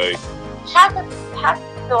yesterday. Half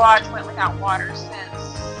the lodge went without water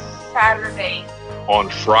since Saturday. On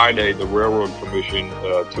Friday, the Railroad Commission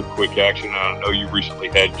took quick action. I know you recently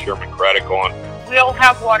had Chairman Craddock on. We'll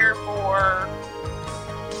have water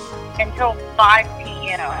until 5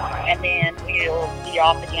 p.m. and then we'll be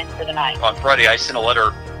off again for the night. On Friday, I sent a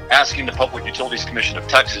letter asking the Public Utilities Commission of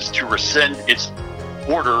Texas to rescind its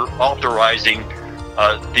order authorizing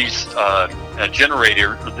these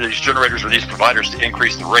generators or these providers to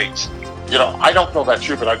increase the rates. You know, I don't know that's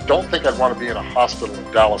true, but I don't think I'd want to be in a hospital in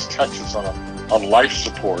Dallas, Texas on life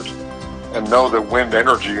support and know that wind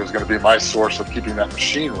energy is going to be my source of keeping that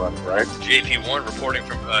machine running, right? JP Warren reporting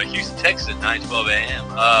from Houston, Texas at 9:12 a.m.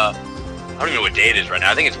 I don't even know what day it is right now.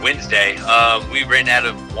 I think it's Wednesday. We ran out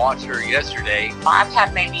of water yesterday. I've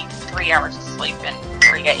had maybe 3 hours of sleep in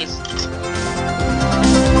 3 days.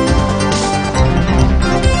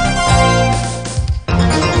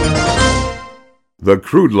 The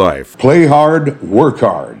Crude Life, Play Hard, Work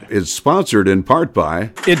Hard, is sponsored in part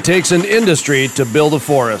by... It takes an industry to build a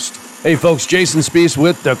forest. Hey folks, Jason Spees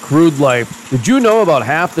with The Crude Life. Did you know about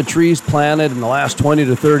half the trees planted in the last 20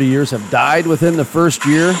 to 30 years have died within the first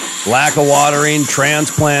year? Lack of watering,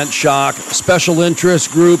 transplant shock, special interest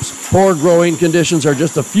groups, poor growing conditions are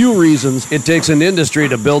just a few reasons it takes an industry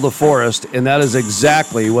to build a forest, and that is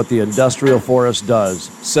exactly what the industrial forest does.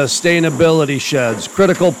 Sustainability sheds,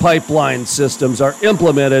 critical pipeline systems are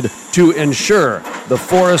implemented to ensure the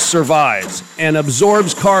forest survives and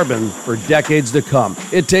absorbs carbon for decades to come.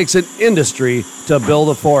 It takes an industry to build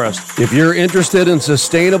a forest. If you're interested in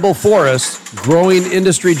sustainable forests, growing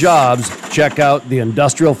industry jobs, check out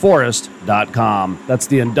theindustrialforest.com. That's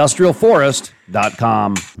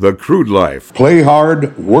theindustrialforest.com. The Crude Life, Play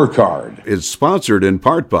Hard, Work Hard, is sponsored in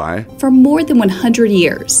part by... For more than 100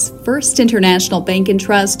 years, First International Bank and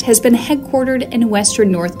Trust has been headquartered in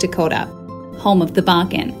western North Dakota, home of the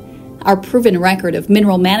Bakken. Our proven record of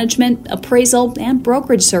mineral management, appraisal, and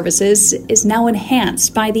brokerage services is now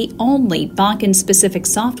enhanced by the only Bakken-specific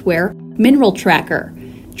software, Mineral Tracker.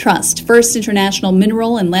 Trust First International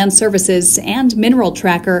Mineral and Land Services and Mineral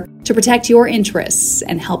Tracker to protect your interests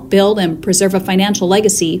and help build and preserve a financial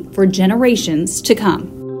legacy for generations to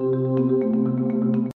come.